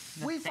 right?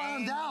 We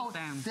found out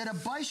that a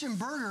bison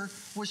burger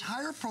was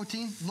higher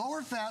protein,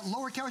 lower fat,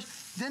 lower calories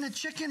than a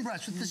chicken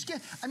breast with the skin.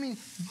 I mean,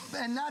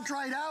 and not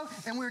dried out,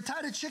 and we were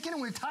tired of chicken,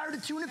 and we were tired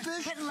of tuna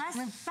fish. But less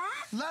fat?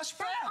 Less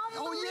fat.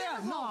 Oh,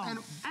 yeah. No, and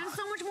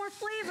so much more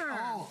flavor.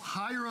 Oh,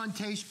 higher on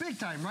taste, big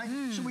time, right?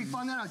 So we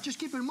found that out. Just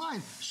keep in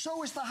mind,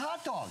 so is the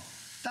hot dog.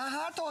 The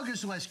hot dog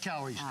is less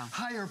calories,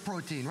 higher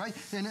protein, right?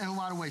 In a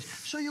lot of ways.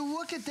 So you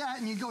look at that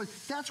and you go,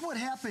 that's what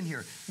happened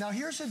here. Now,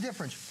 here's the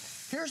difference.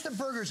 Here's the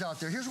burgers out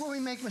there. Here's where we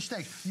make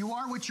mistakes. You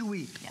are what you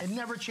eat. Yes. It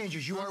never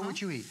changes. You are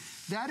what you eat.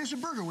 That is a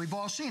burger. We've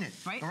all seen it.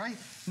 Right. All right?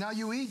 Now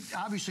you eat,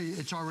 obviously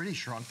it's already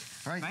shrunk.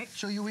 All right?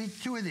 So you eat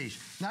 2 of these.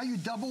 Now you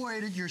double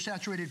weighted your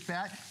saturated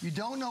fat. You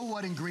don't know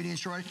what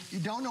ingredients are in it. You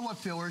don't know what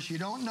fillers. You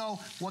don't know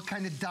what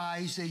kind of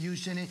dyes they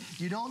use in it.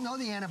 You don't know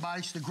the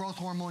antibiotics, the growth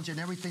hormones, and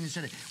everything that's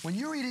in it. When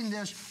you're eating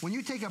this, when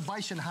you take a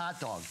bison hot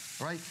dog,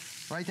 right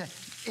there,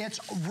 it's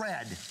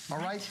red, all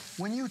right?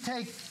 When you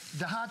take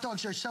the hot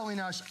dogs they're selling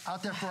us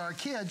out there for our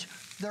kids,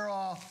 they're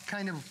all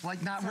kind of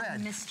like not red.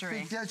 It's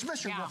mystery. It's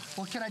mystery. Yeah.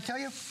 Well, can I tell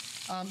you?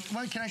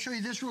 Can I show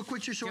you this real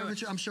quick?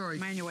 I'm sorry.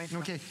 Mind your way.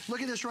 Okay,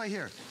 look at this right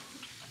here.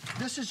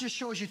 This just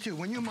shows you too.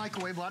 When you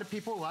microwave, a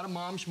lot of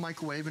moms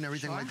microwave and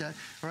everything like that,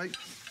 right?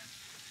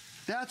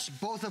 That's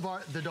both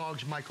of the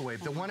dog's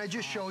microwave. The one I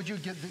just showed you,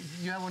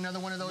 you have another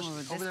one of those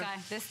over there?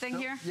 This thing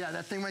here? Yeah,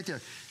 that thing right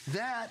there.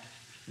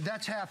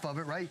 That's half of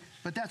it, right?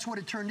 But that's what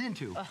it turned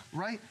into,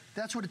 right?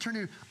 That's what it turned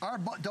into. Our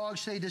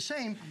dogs stay the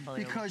same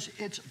because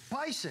it's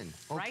bison,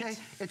 okay? Right.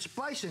 It's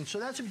bison, so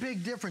that's a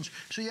big difference.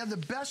 So you have the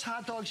best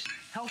hot dogs,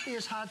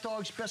 healthiest hot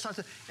dogs, best hot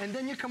dogs, and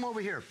then you come over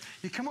here.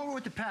 You come over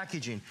with the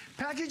packaging.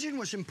 Packaging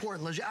was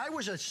important, Lizzie. I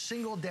was a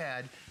single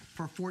dad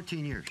for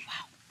 14 years.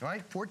 Wow.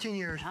 Right? 14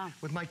 years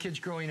with my kids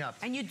growing up.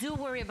 And you do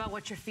worry about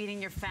what you're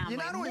feeding your family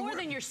more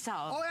than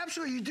yourself. Oh,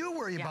 absolutely. You do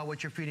worry about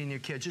what you're feeding your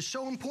kids. It's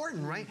so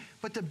important, right?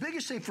 But the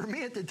biggest thing for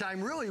me at the time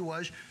really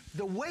was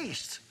the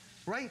waste,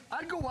 right?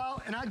 I'd go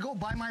out and I'd go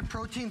buy my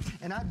protein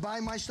and I'd buy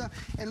my stuff.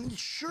 And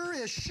sure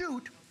as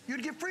shoot,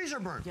 you'd get freezer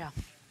burn. Yeah.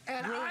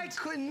 And I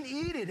couldn't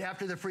eat it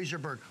after the freezer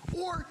burn.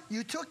 Or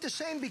you took the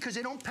same because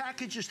they don't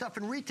package the stuff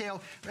in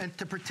retail and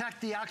to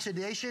protect the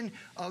oxidation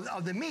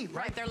of the meat,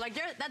 right? They're like,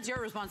 that's your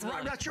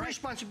responsibility. Right, that's your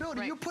responsibility.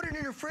 Right. You put it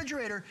in the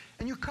refrigerator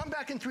and you come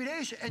back in 3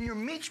 days and your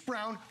meat's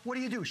brown. What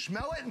do?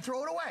 Smell it and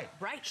throw it away.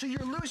 Right. So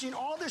you're losing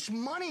all this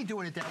money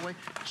doing it that way.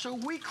 So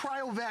we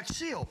cryovac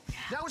seal.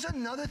 That was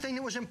another thing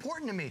that was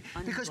important to me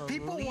because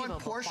people want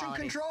portion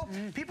control.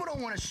 People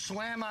don't want to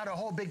slam out a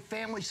whole big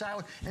family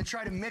salad and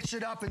try to mix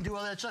it up and do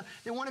all that stuff.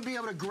 They want to be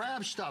able to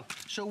grab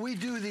stuff. So we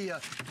do the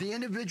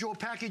individual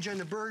package on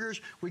the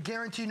burgers. We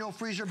guarantee no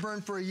freezer burn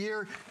for a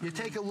year. You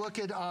take a look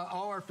at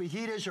all our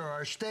fajitas or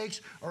our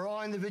steaks are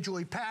all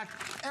individually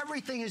packed.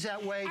 Everything is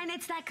that way. And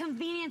it's that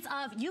convenience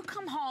of you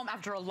come home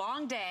after a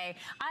long day,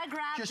 I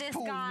grab this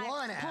guy,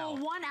 pull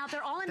one out.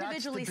 They're all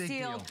individually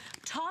sealed.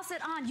 Toss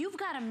it on. You've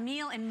got a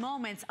meal in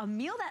moments, a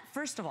meal that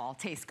first of all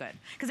tastes good.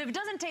 Because if it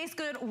doesn't taste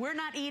good, we're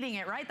not eating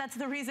it, right? That's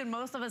the reason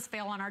most of us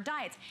fail on our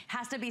diets.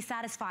 Has to be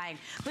satisfying.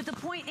 But the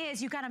point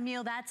is, you got a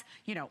meal that's,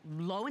 you know,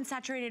 low in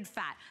saturated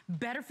fat,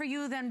 better for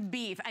you than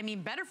beef. I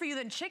mean, better for you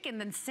than chicken,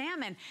 than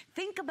salmon.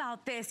 Think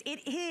about this.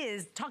 It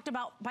is talked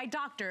about by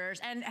doctors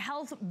and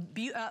health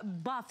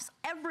buffs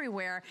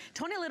everywhere.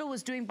 Tony Little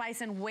was doing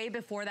bison way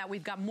before that.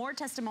 We've got more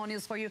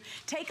testimonials for you.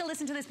 Take a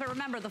listen to this, but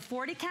remember, the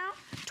 40 count,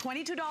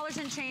 $22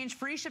 and change,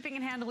 free shipping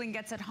and handling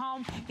gets it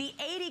home. The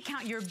 80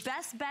 count, your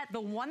best bet,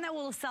 the one that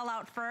will sell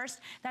out first,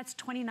 that's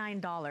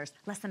 $29,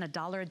 less than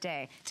 $1 a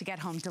day to get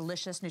home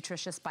delicious,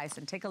 nutritious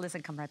bison. Take a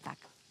listen, come right back.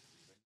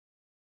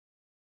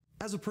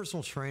 As a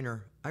personal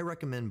trainer, I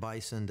recommend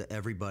Bison to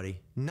everybody,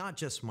 not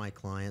just my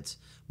clients,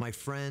 my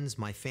friends,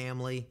 my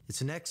family. It's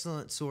an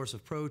excellent source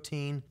of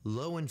protein,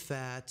 low in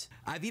fat.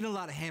 I've eaten a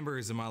lot of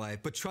hamburgers in my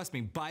life, but trust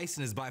me,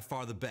 Bison is by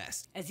far the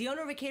best. As the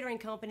owner of a catering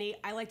company,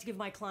 I like to give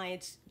my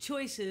clients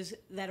choices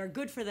that are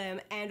good for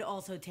them and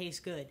also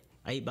taste good.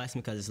 I eat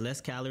Bison because it's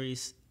less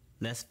calories,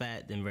 less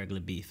fat than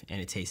regular beef, and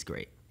it tastes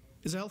great.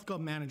 As a health club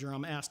manager,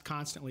 I'm asked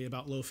constantly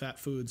about low-fat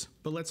foods.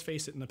 But let's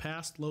face it, in the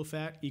past,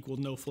 low-fat equaled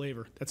no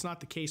flavor. That's not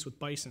the case with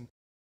Bison.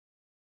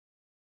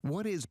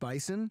 What is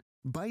Bison?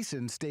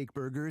 Bison steak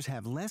burgers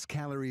have less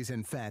calories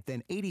and fat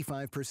than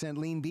 85%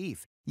 lean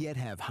beef, yet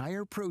have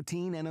higher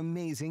protein and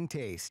amazing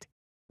taste.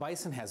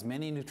 Bison has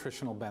many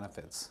nutritional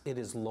benefits. It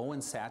is low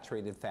in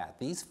saturated fat.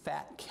 These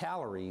fat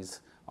calories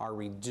are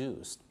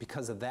reduced.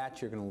 Because of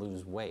that, you're going to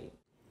lose weight.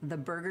 The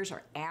burgers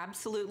are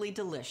absolutely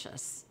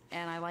delicious.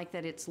 And I like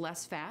that it's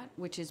less fat,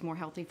 which is more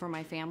healthy for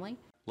my family.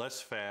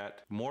 less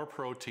fat, more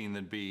protein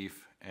than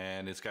beef,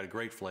 and it's got a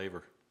great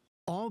flavor.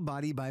 All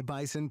Body by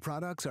Bison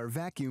products are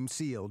vacuum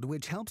sealed,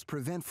 which helps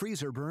prevent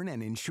freezer burn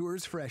and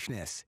ensures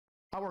freshness.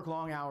 I work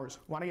long hours.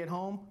 When I get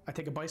home, I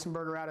take a bison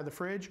burger out of the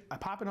fridge, I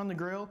pop it on the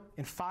grill.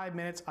 In 5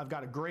 minutes, I've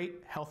got a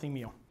great, healthy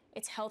meal.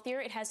 It's healthier,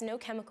 it has no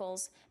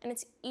chemicals, and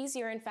it's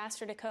easier and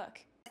faster to cook.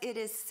 It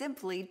is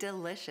simply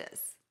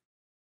delicious.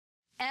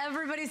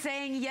 Everybody's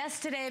saying yes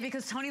today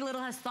because Tony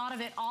Little has thought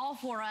of it all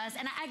for us.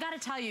 And I gotta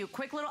tell you,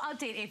 quick little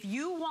update. If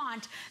you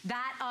want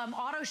that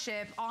auto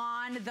ship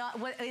on the,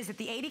 what is it,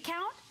 the 80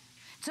 count?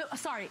 So,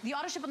 sorry, the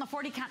auto ship on the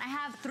 40 count, I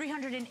have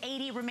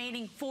 380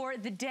 remaining for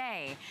the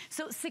day.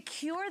 So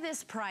secure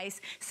this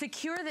price,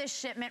 secure this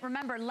shipment.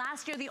 Remember,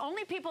 last year, the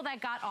only people that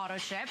got auto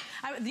ship,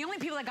 the only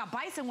people that got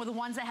Bison were the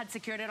ones that had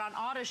secured it on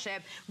auto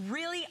ship.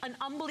 Really an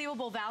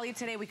unbelievable value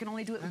today. We can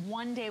only do it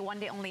one day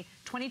only.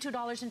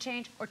 $22 and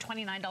change or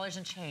 $29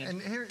 and change.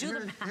 And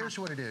here's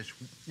what it is.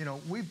 You know,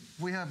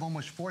 we have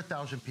almost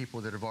 4,000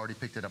 people that have already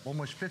picked it up,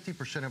 almost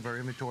 50% of our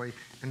inventory,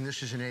 and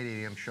this is an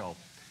 8 a.m. show.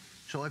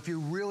 So if you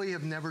really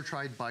have never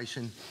tried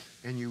Bison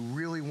and you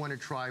really want to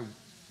try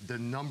the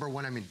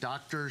 #1, I mean,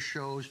 doctor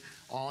shows,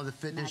 all the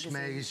fitness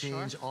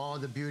magazines, all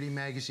the beauty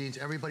magazines,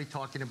 everybody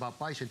talking about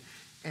Bison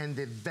and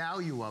the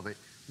value of it.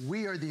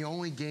 We are the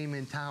only game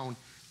in town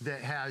that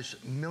has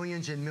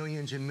millions and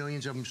millions and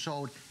millions of them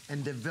sold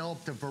and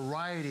developed a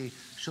variety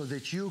so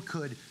that you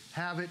could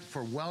have it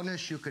for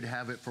wellness, you could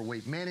have it for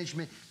weight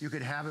management, you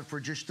could have it for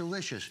just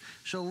delicious.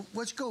 So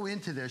let's go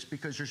into this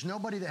because there's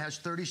nobody that has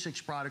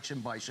 36 products in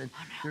Bison.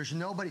 Oh, no. There's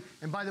nobody,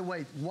 and by the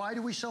way, why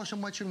do we sell so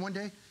much in one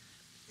day?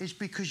 It's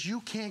because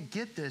you can't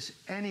get this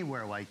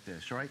anywhere like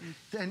this, right?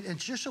 And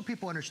just so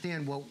people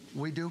understand what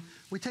we do,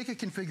 we take a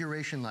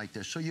configuration like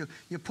this. So you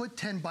put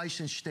 10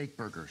 Bison steak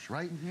burgers,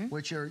 right?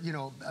 Which are, you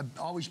know,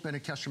 always been a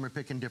customer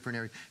pick in different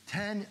areas.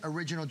 10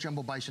 original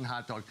jumbo Bison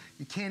hot dogs.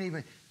 You can't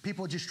even,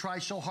 people just try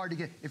so hard to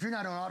get, if you're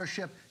not on auto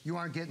ship, you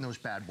aren't getting those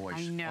bad boys.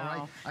 I know. All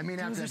right? I mean,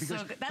 after that,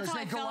 because that's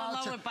why I fell in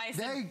love with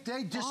Bison.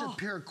 They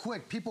disappear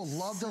quick. People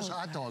love those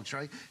hot dogs,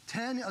 right?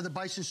 10 of the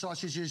Bison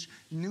sausages,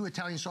 new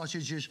Italian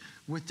sausages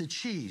with the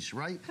cheese,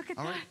 right? Look at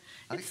that.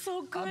 It's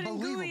so good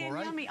and gooey and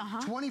yummy.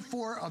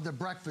 24 of the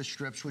breakfast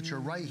strips, which are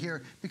right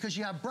here, because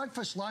you have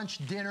breakfast,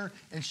 lunch, dinner,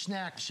 and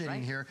snacks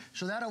sitting here.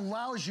 So that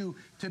allows you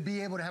to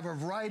be able to have a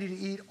variety to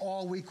eat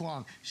all week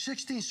long.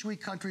 16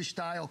 sweet country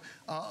style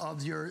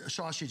of your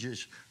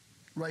sausages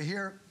right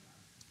here.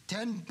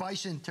 10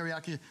 Bison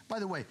teriyaki. By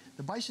the way,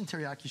 the Bison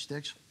teriyaki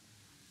sticks,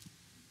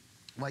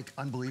 like,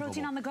 unbelievable.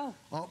 Protein on the go.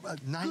 Oh,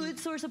 good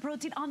source of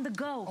protein on the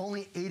go.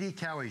 Only 80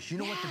 calories. You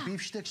know what the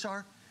beef sticks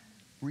are?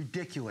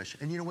 Ridiculous.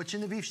 And you know what's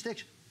in the beef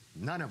sticks?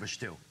 None of us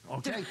do.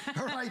 Okay?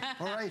 All right?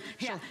 All right?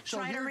 Yeah, so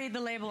try to read the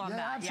label on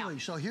that. Absolutely.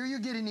 So here you're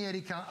getting the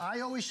 80 count.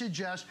 I always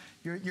suggest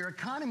your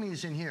economy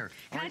is in here.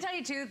 Can I tell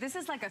you, too, this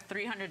is like a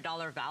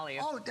 $300 value.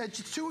 Oh,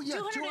 it's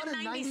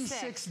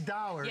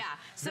 $296. Yeah.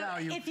 So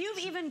if you've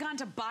even gone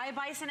to buy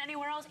Bison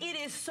anywhere else, it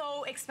is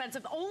so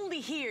expensive. Only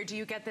here do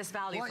you get this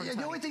value. Well,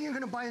 the only thing you're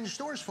going to buy in the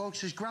stores,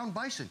 folks, is ground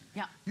Bison.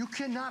 Yeah. You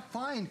cannot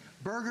find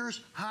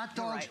burgers, hot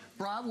dogs,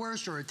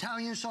 bratwurst, or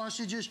Italian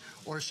sausages,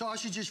 or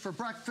sausages for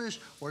breakfast,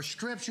 or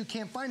strips. You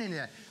can't find any of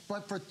that.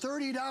 But for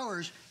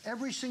 $30,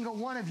 every single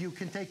one of you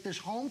can take this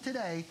home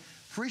today,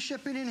 free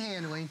shipping and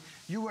handling.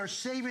 You are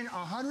saving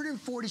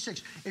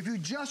 $146. If you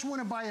just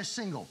want to buy a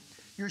single,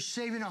 you're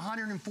saving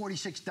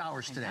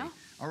 $146 today.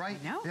 All right?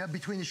 Yeah,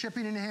 between the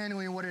shipping and the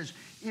handling and what it is.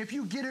 If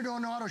you get it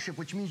on auto ship,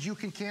 which means you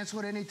can cancel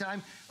it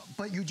anytime,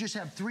 but you just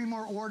have 3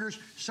 more orders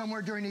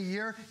somewhere during the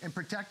year and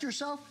protect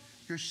yourself,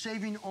 you're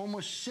saving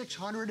almost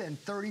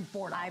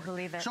 $634. I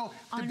believe it. So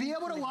to be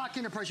able to lock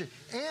in the price,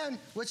 and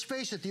let's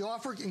face it, the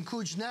offer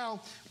includes now,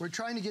 we're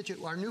trying to get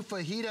you our new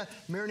fajita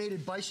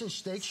marinated Bison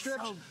steak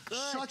strips. So good.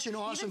 Such an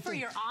awesome Even for thing.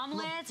 your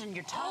omelets and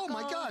your tacos. Oh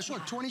my gosh,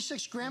 look,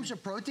 26 grams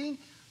of protein.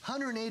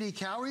 180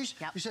 calories.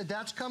 You said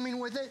that's coming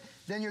with it.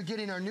 Then you're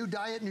getting our new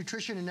diet,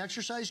 nutrition, and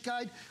exercise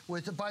guide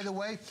with, by the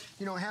way,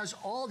 you know, it has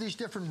all these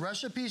different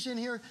recipes in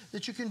here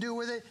that you can do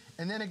with it.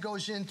 And then it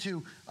goes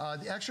into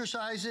the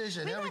exercises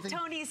and everything. We got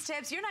Tony's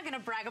tips. You're not going to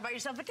brag about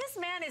yourself, but this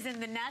man is in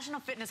the National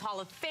Fitness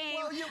Hall of Fame.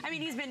 Well, I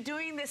mean, he's been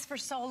doing this for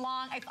so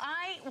long. If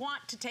I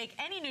want to take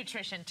any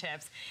nutrition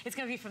tips, it's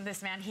going to be from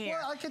this man here.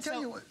 Well, I can tell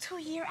you.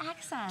 2-year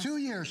access. 2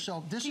 years.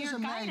 So this is a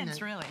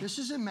magnet. Really. This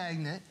is a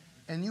magnet.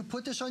 And you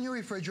put this on your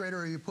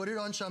refrigerator or you put it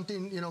on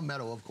something, you know,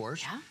 metal, of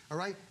course. Yeah. All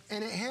right?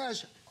 And it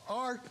has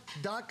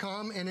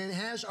our.com and it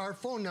has our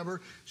phone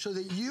number so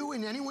that you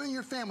and anyone in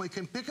your family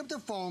can pick up the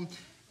phone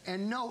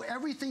and know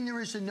everything there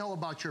is to know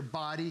about your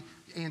body,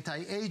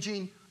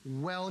 anti-aging,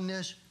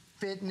 wellness,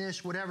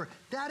 fitness, whatever.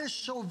 That is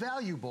so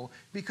valuable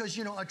because,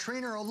 you know, a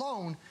trainer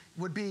alone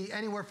would be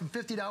anywhere from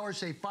 $50,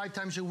 say 5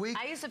 times a week.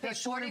 I used to pay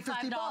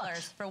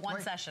 $45 for one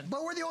session.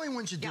 But we're the only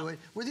ones that do it.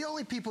 We're the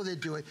only people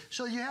that do it.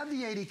 So you have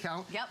the 80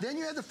 count, then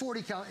you have the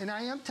 40 count, and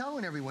I am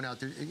telling everyone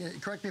out there,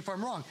 correct me if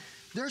I'm wrong,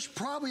 there's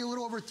probably a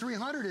little over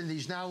 300 of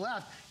these now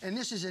left, and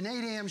this is an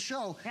 8 a.m.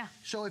 show. Yeah.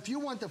 So if you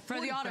want the For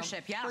the auto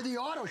ship, yeah. For the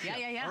auto ship,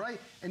 yeah. all right?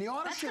 And the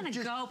auto That's ship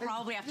gonna go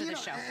probably after the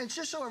show. It's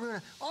just so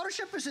everyone, auto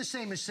ship is the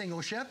same as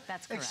single ship.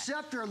 That's correct.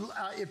 Except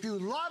if you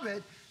love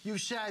it, you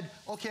said,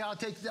 okay, I'll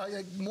take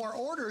more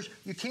orders.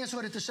 You cancel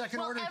it at the second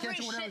order. Every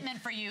cancel whatever.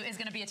 shipment for you is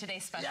going to be a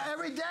today's special. Yeah,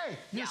 every day.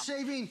 You're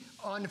saving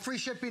on the free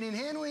shipping and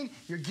handling.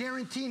 You're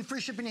guaranteeing free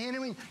shipping and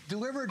handling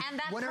delivered And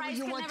that whatever price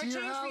you can want never to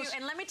your change house. for you.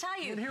 And let me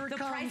tell you, And the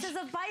prices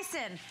of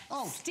bison,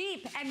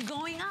 steep and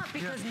going up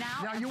because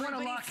now you want to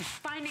everybody's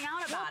finding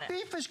out about it.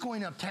 Beef is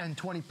going up 10,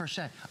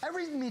 20%.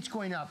 Every meat's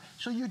going up.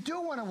 So you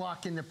do want to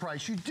lock in the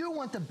price. You do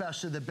want the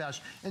best of the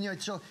best. And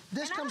so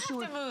this comes to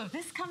move.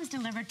 This comes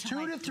delivered to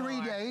 2 to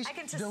 3 days I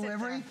can just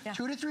delivery. Sit there.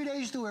 2 to 3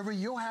 days delivery.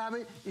 You'll have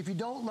it. If you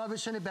don't love it,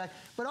 send it back.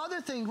 But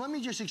other things, let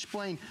me just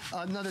explain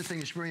another thing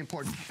that's very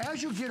important.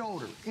 As you get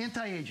older,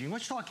 anti-aging.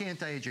 Let's talk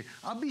anti-aging.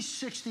 I'll be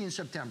 60 in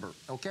September,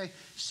 okay?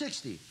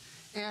 60.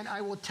 And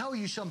I will tell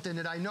you something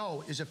that I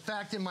know is a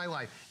fact in my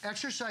life.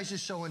 Exercise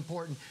is so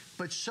important,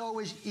 but so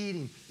is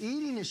eating.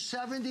 Eating is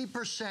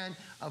 70%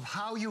 of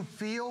how you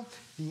feel,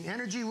 the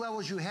energy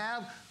levels you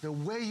have, the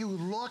way you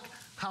look,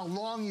 how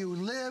long you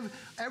live.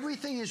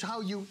 Everything is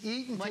how you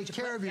eat and take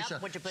care of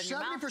yourself.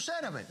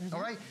 70% of it, all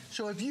right?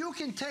 So if you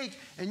can take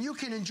and you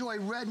can enjoy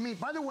red meat.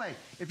 By the way,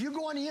 if you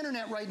go on the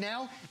internet right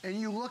now and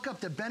you look up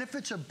the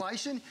benefits of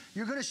bison,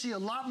 you're going to see a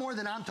lot more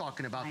than I'm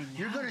talking about.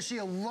 You're going to see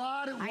a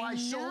lot of why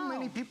so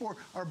many people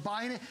are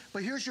buying it.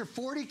 But here's your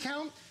 40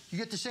 count. You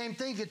get the same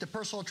thing. You get the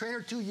personal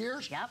trainer, 2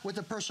 years with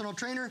the personal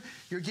trainer.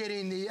 You're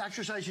getting the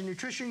exercise and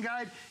nutrition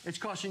guide. It's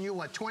costing you,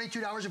 what,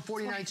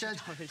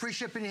 $22.49? Free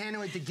shipping and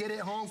handling to get it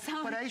home.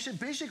 But I said,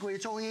 basically,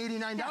 it's only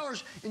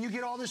 $89, and you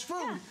get all this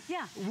food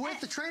with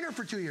the trainer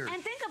for 2 years.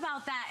 And think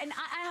about that. And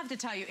I have to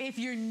tell you, if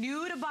you're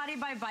new to Body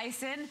by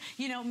Bison,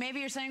 you know, maybe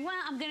you're saying, well,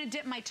 I'm going to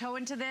dip my toe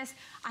into this.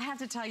 I have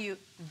to tell you,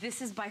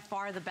 this is by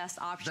far the best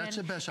option. That's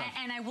the best option.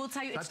 And I will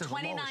tell you, it's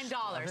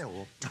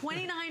 $29.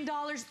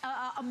 $29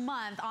 a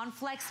month on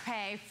Flex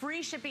Pay,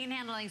 free shipping and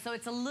handling, so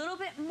it's a little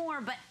bit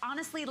more, but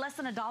honestly less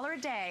than $1 a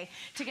day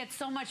to get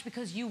so much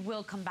because you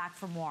will come back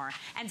for more.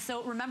 And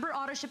so remember,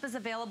 auto ship is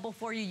available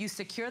for you. You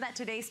secure that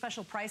today's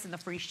special price and the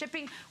free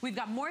shipping. We've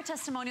got more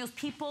testimonials.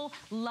 People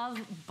love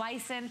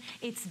bison.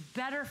 It's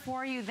better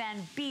for you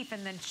than beef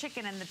and then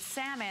chicken and then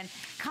salmon.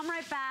 Come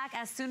right back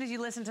as soon as you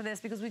listen to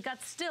this because we've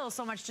got still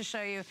so much to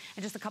show you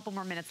and just a couple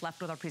more minutes left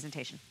with our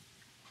presentation.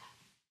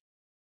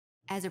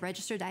 As a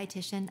registered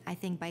dietitian, I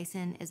think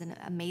bison is an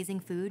amazing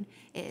food.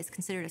 It is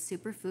considered a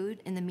superfood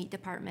in the meat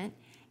department,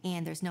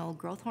 and there's no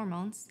growth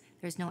hormones,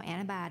 there's no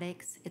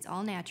antibiotics, it's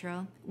all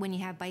natural. When you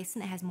have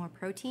bison, it has more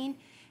protein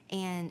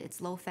and it's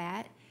low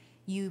fat.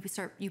 You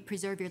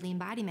preserve your lean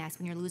body mass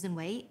when you're losing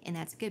weight, and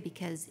that's good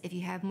because if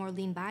you have more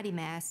lean body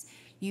mass,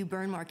 you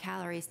burn more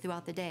calories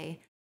throughout the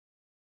day.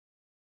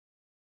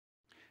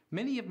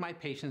 Many of my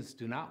patients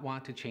do not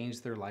want to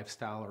change their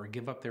lifestyle or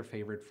give up their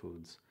favorite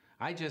foods.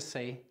 I just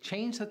say,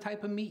 change the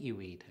type of meat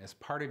you eat as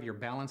part of your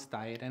balanced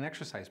diet and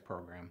exercise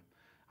program.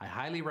 I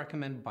highly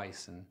recommend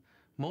bison.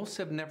 Most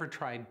have never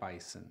tried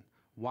bison.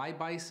 Why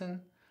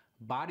bison?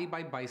 Body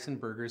by Bison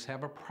burgers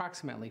have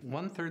approximately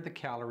 1/3 the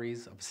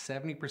calories of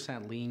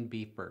 70% lean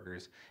beef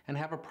burgers and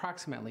have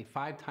approximately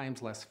 5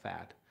 times less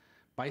fat.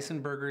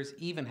 Bison burgers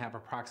even have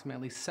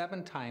approximately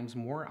 7 times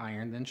more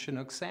iron than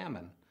Chinook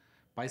salmon.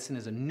 Bison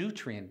is a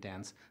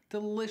nutrient-dense,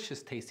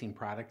 delicious tasting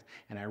product,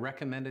 and I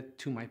recommend it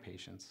to my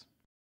patients.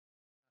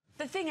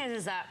 The thing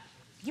is that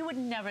you would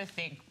never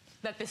think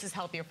that this is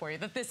healthier for you,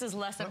 that this is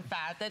less in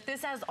fat, that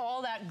this has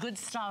all that good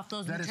stuff,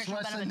 those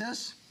nutritional benefits. That it's less than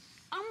this?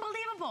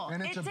 Unbelievable.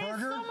 And it's a burger? It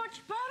tastes so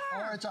much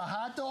better. Or it's a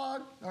hot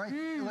dog? All right,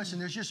 listen,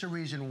 there's just a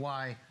reason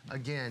why,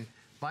 again,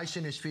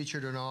 bison is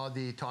featured on all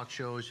the talk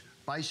shows.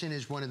 Bison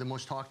is one of the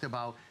most talked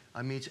about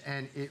meats,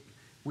 and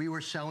we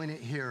were selling it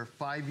here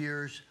 5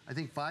 years, I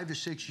think 5 to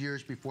 6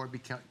 years before it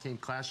became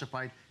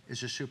classified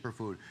as a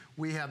superfood.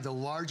 We have the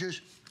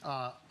largest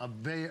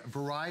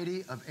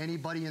variety of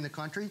anybody in the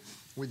country.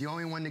 We're the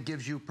only one that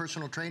gives you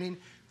personal training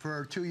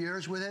for 2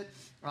 years with it.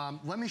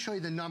 Let me show you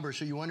the numbers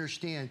so you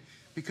understand,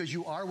 because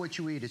you are what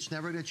you eat. It's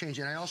never going to change.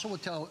 And I also will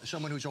tell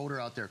someone who's older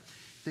out there,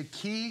 the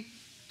key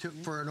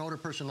for an older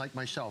person like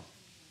myself,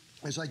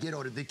 as I get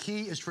older, the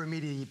key is for me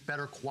to eat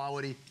better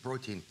quality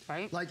protein.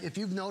 Right. Like if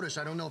you've noticed,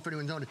 I don't know if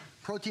anyone's noticed,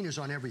 protein is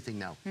on everything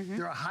now.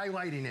 They're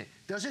highlighting it.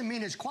 Doesn't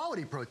mean it's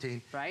quality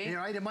protein. Right. You know,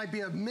 right? It might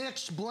be a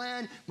mixed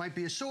blend, might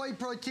be a soy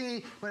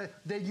protein, but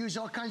they use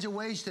all kinds of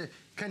ways to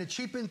kind of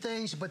cheapen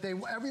things, but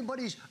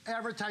everybody's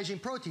advertising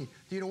protein.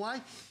 Do you know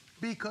why?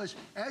 Because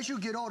as you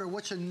get older,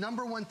 what's the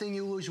 #1 thing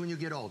you lose when you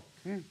get old?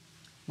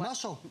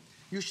 Muscle.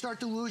 you start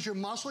to lose your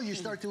muscle, you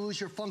start to lose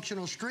your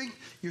functional strength,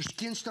 your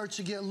skin starts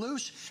to get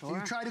loose. Sure.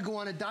 You try to go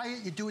on a diet,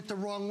 you do it the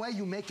wrong way,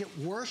 you make it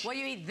worse. Well,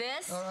 you eat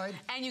this,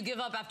 and you give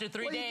up after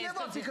 3 days. You give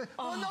up because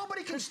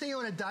nobody can stay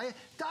on a diet.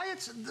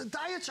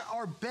 Diets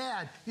are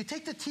bad. You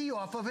take the T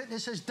off of it and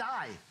it says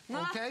die,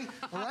 okay?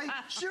 All right?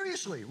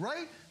 Seriously,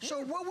 right?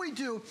 So what we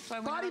do,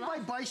 Body by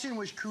Bison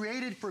was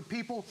created for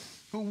people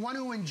who want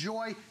to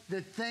enjoy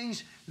the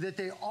things that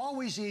they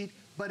always eat,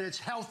 but it's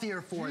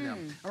healthier for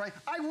them. All right,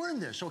 I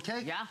learned this,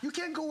 okay? Yeah. You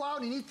can't go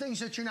out and eat things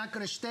that you're not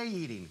going to stay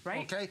eating,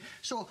 okay?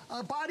 So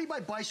Body by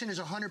Bison is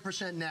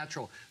 100%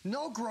 natural.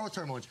 No growth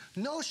hormones,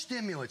 no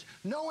stimulants,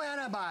 no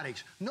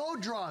antibiotics, no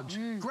drugs,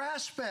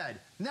 grass-fed.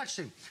 Next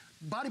thing,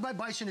 Body by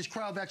Bison is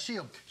cryovac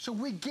sealed, so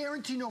we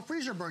guarantee no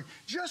freezer burn.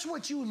 Just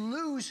what you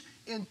lose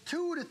in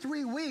 2 to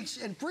 3 weeks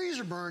in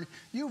freezer burn,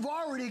 you've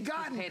already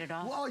gotten. You've paid it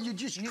off. Well, you're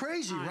just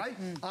crazy, right?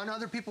 On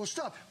other people's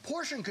stuff.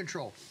 Portion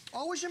control.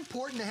 Always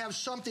important to have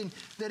something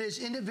that is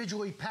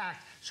individually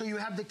packed, so you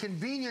have the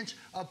convenience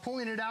of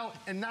pulling it out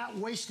and not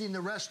wasting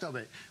the rest of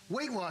it.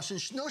 Weight loss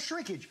and no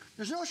shrinkage.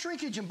 There's no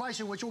shrinkage in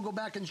Bison, which we'll go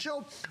back and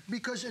show,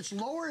 because it's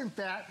lower in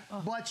fat,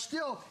 but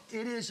still,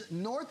 it is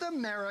North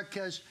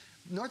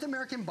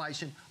American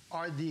bison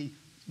are the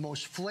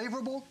most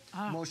flavorful,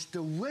 most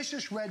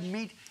delicious red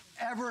meat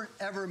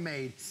ever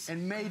made,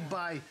 and made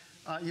by,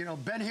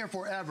 been here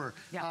forever.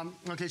 Yeah.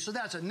 Okay, so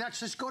that's it.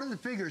 Next, let's go to the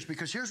figures,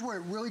 because here's where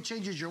it really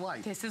changes your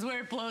life. This is where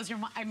it blows your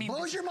mind. I mean,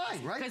 blows your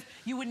mind, right? Because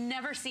you would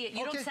never see it.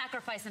 You don't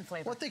sacrifice in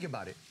flavor. Well, think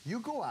about it.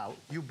 You go out,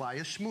 you buy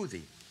a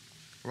smoothie,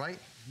 right?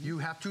 You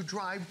have to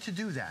drive to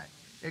do that.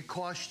 It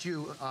costs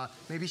you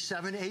maybe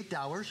 $7,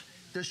 $8.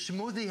 The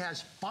smoothie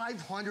has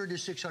 500 to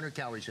 600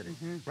 calories in it,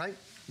 right?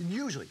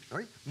 Usually,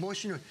 right?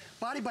 Most,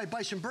 Body by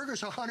Bison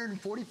burgers,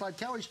 145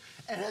 calories,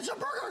 and it's a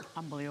burger.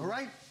 Unbelievable.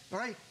 All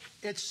right?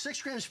 It's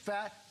 6 grams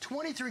fat,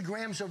 23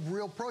 grams of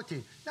real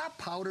protein. Not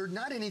powdered,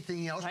 not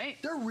anything else. Right.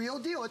 They're real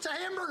deal. It's a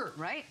hamburger.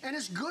 Right. And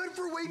it's good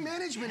for weight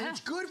management. And it's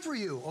good for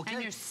you, okay?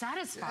 And you're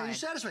satisfied. And you're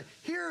satisfied.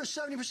 Here is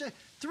 70%.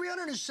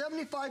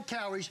 375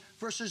 calories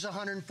versus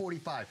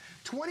 145.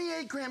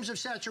 28 grams of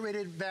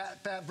saturated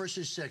fat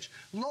versus 6.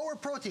 Lower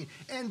protein.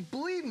 And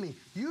believe me,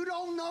 you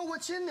don't know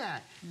what's in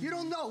that. You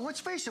don't know. Let's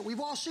face it, we've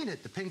all seen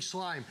it. The pink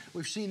slime.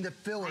 We've seen the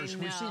fillers.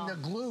 We've seen the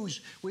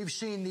glues. We've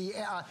seen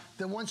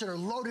the ones that are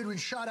loaded and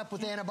shot up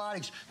with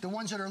antibiotics. The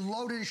ones that are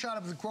loaded and shot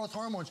up with growth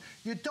hormones.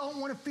 You don't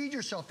want to feed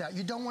yourself that.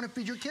 You don't want to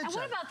feed your kids that. And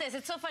what about this?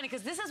 It's so funny,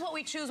 because this is what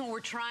we choose when we're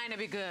trying to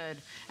be good.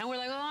 And we're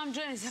like, oh, I'm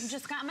going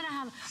to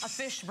have a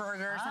fish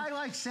burger. I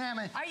like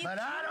salmon, but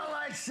I don't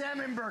like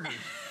salmon burgers.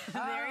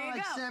 I don't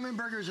like salmon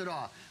burgers at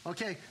all.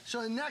 Okay,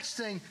 so the next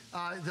thing,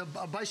 the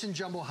Bison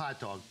Jumbo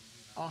hot dog.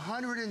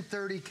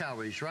 130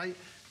 calories, right?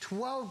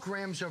 12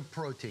 grams of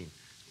protein.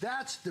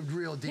 That's the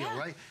real deal,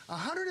 right?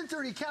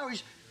 130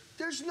 calories.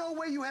 There's no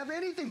way you have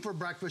anything for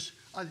breakfast.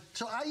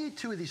 So I eat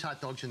 2 of these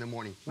hot dogs in the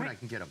morning when I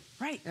can get them.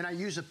 Right. And I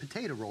use a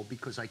potato roll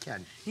because I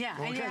can.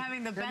 Yeah, and you're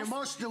having the best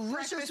most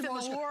delicious in the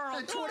world.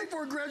 And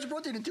 24 grams of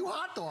protein and 2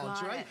 hot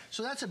dogs, right?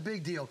 So that's a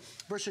big deal.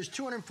 Versus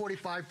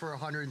 245 for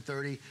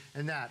 130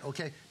 and that,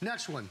 okay?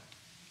 Next one.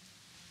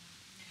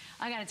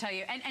 I got to tell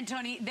you, and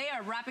Tony, they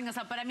are wrapping us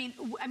up, but I mean,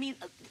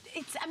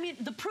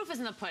 the proof is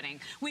in the pudding.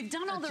 We've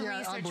done all the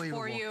research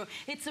for you.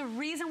 It's a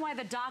reason why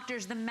the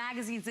doctors, the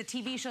magazines, the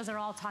TV shows are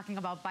all talking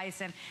about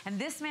Bison. And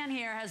this man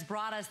here has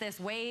brought us this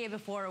way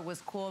before it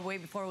was cool, way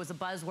before it was a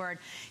buzzword.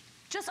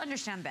 Just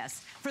understand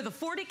this. For the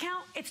 40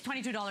 count, it's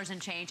 $22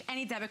 and change.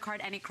 Any debit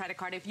card, any credit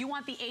card. If you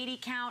want the 80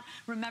 count,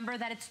 remember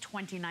that it's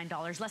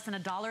 $29. Less than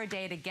 $1 a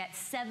day to get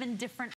 7 different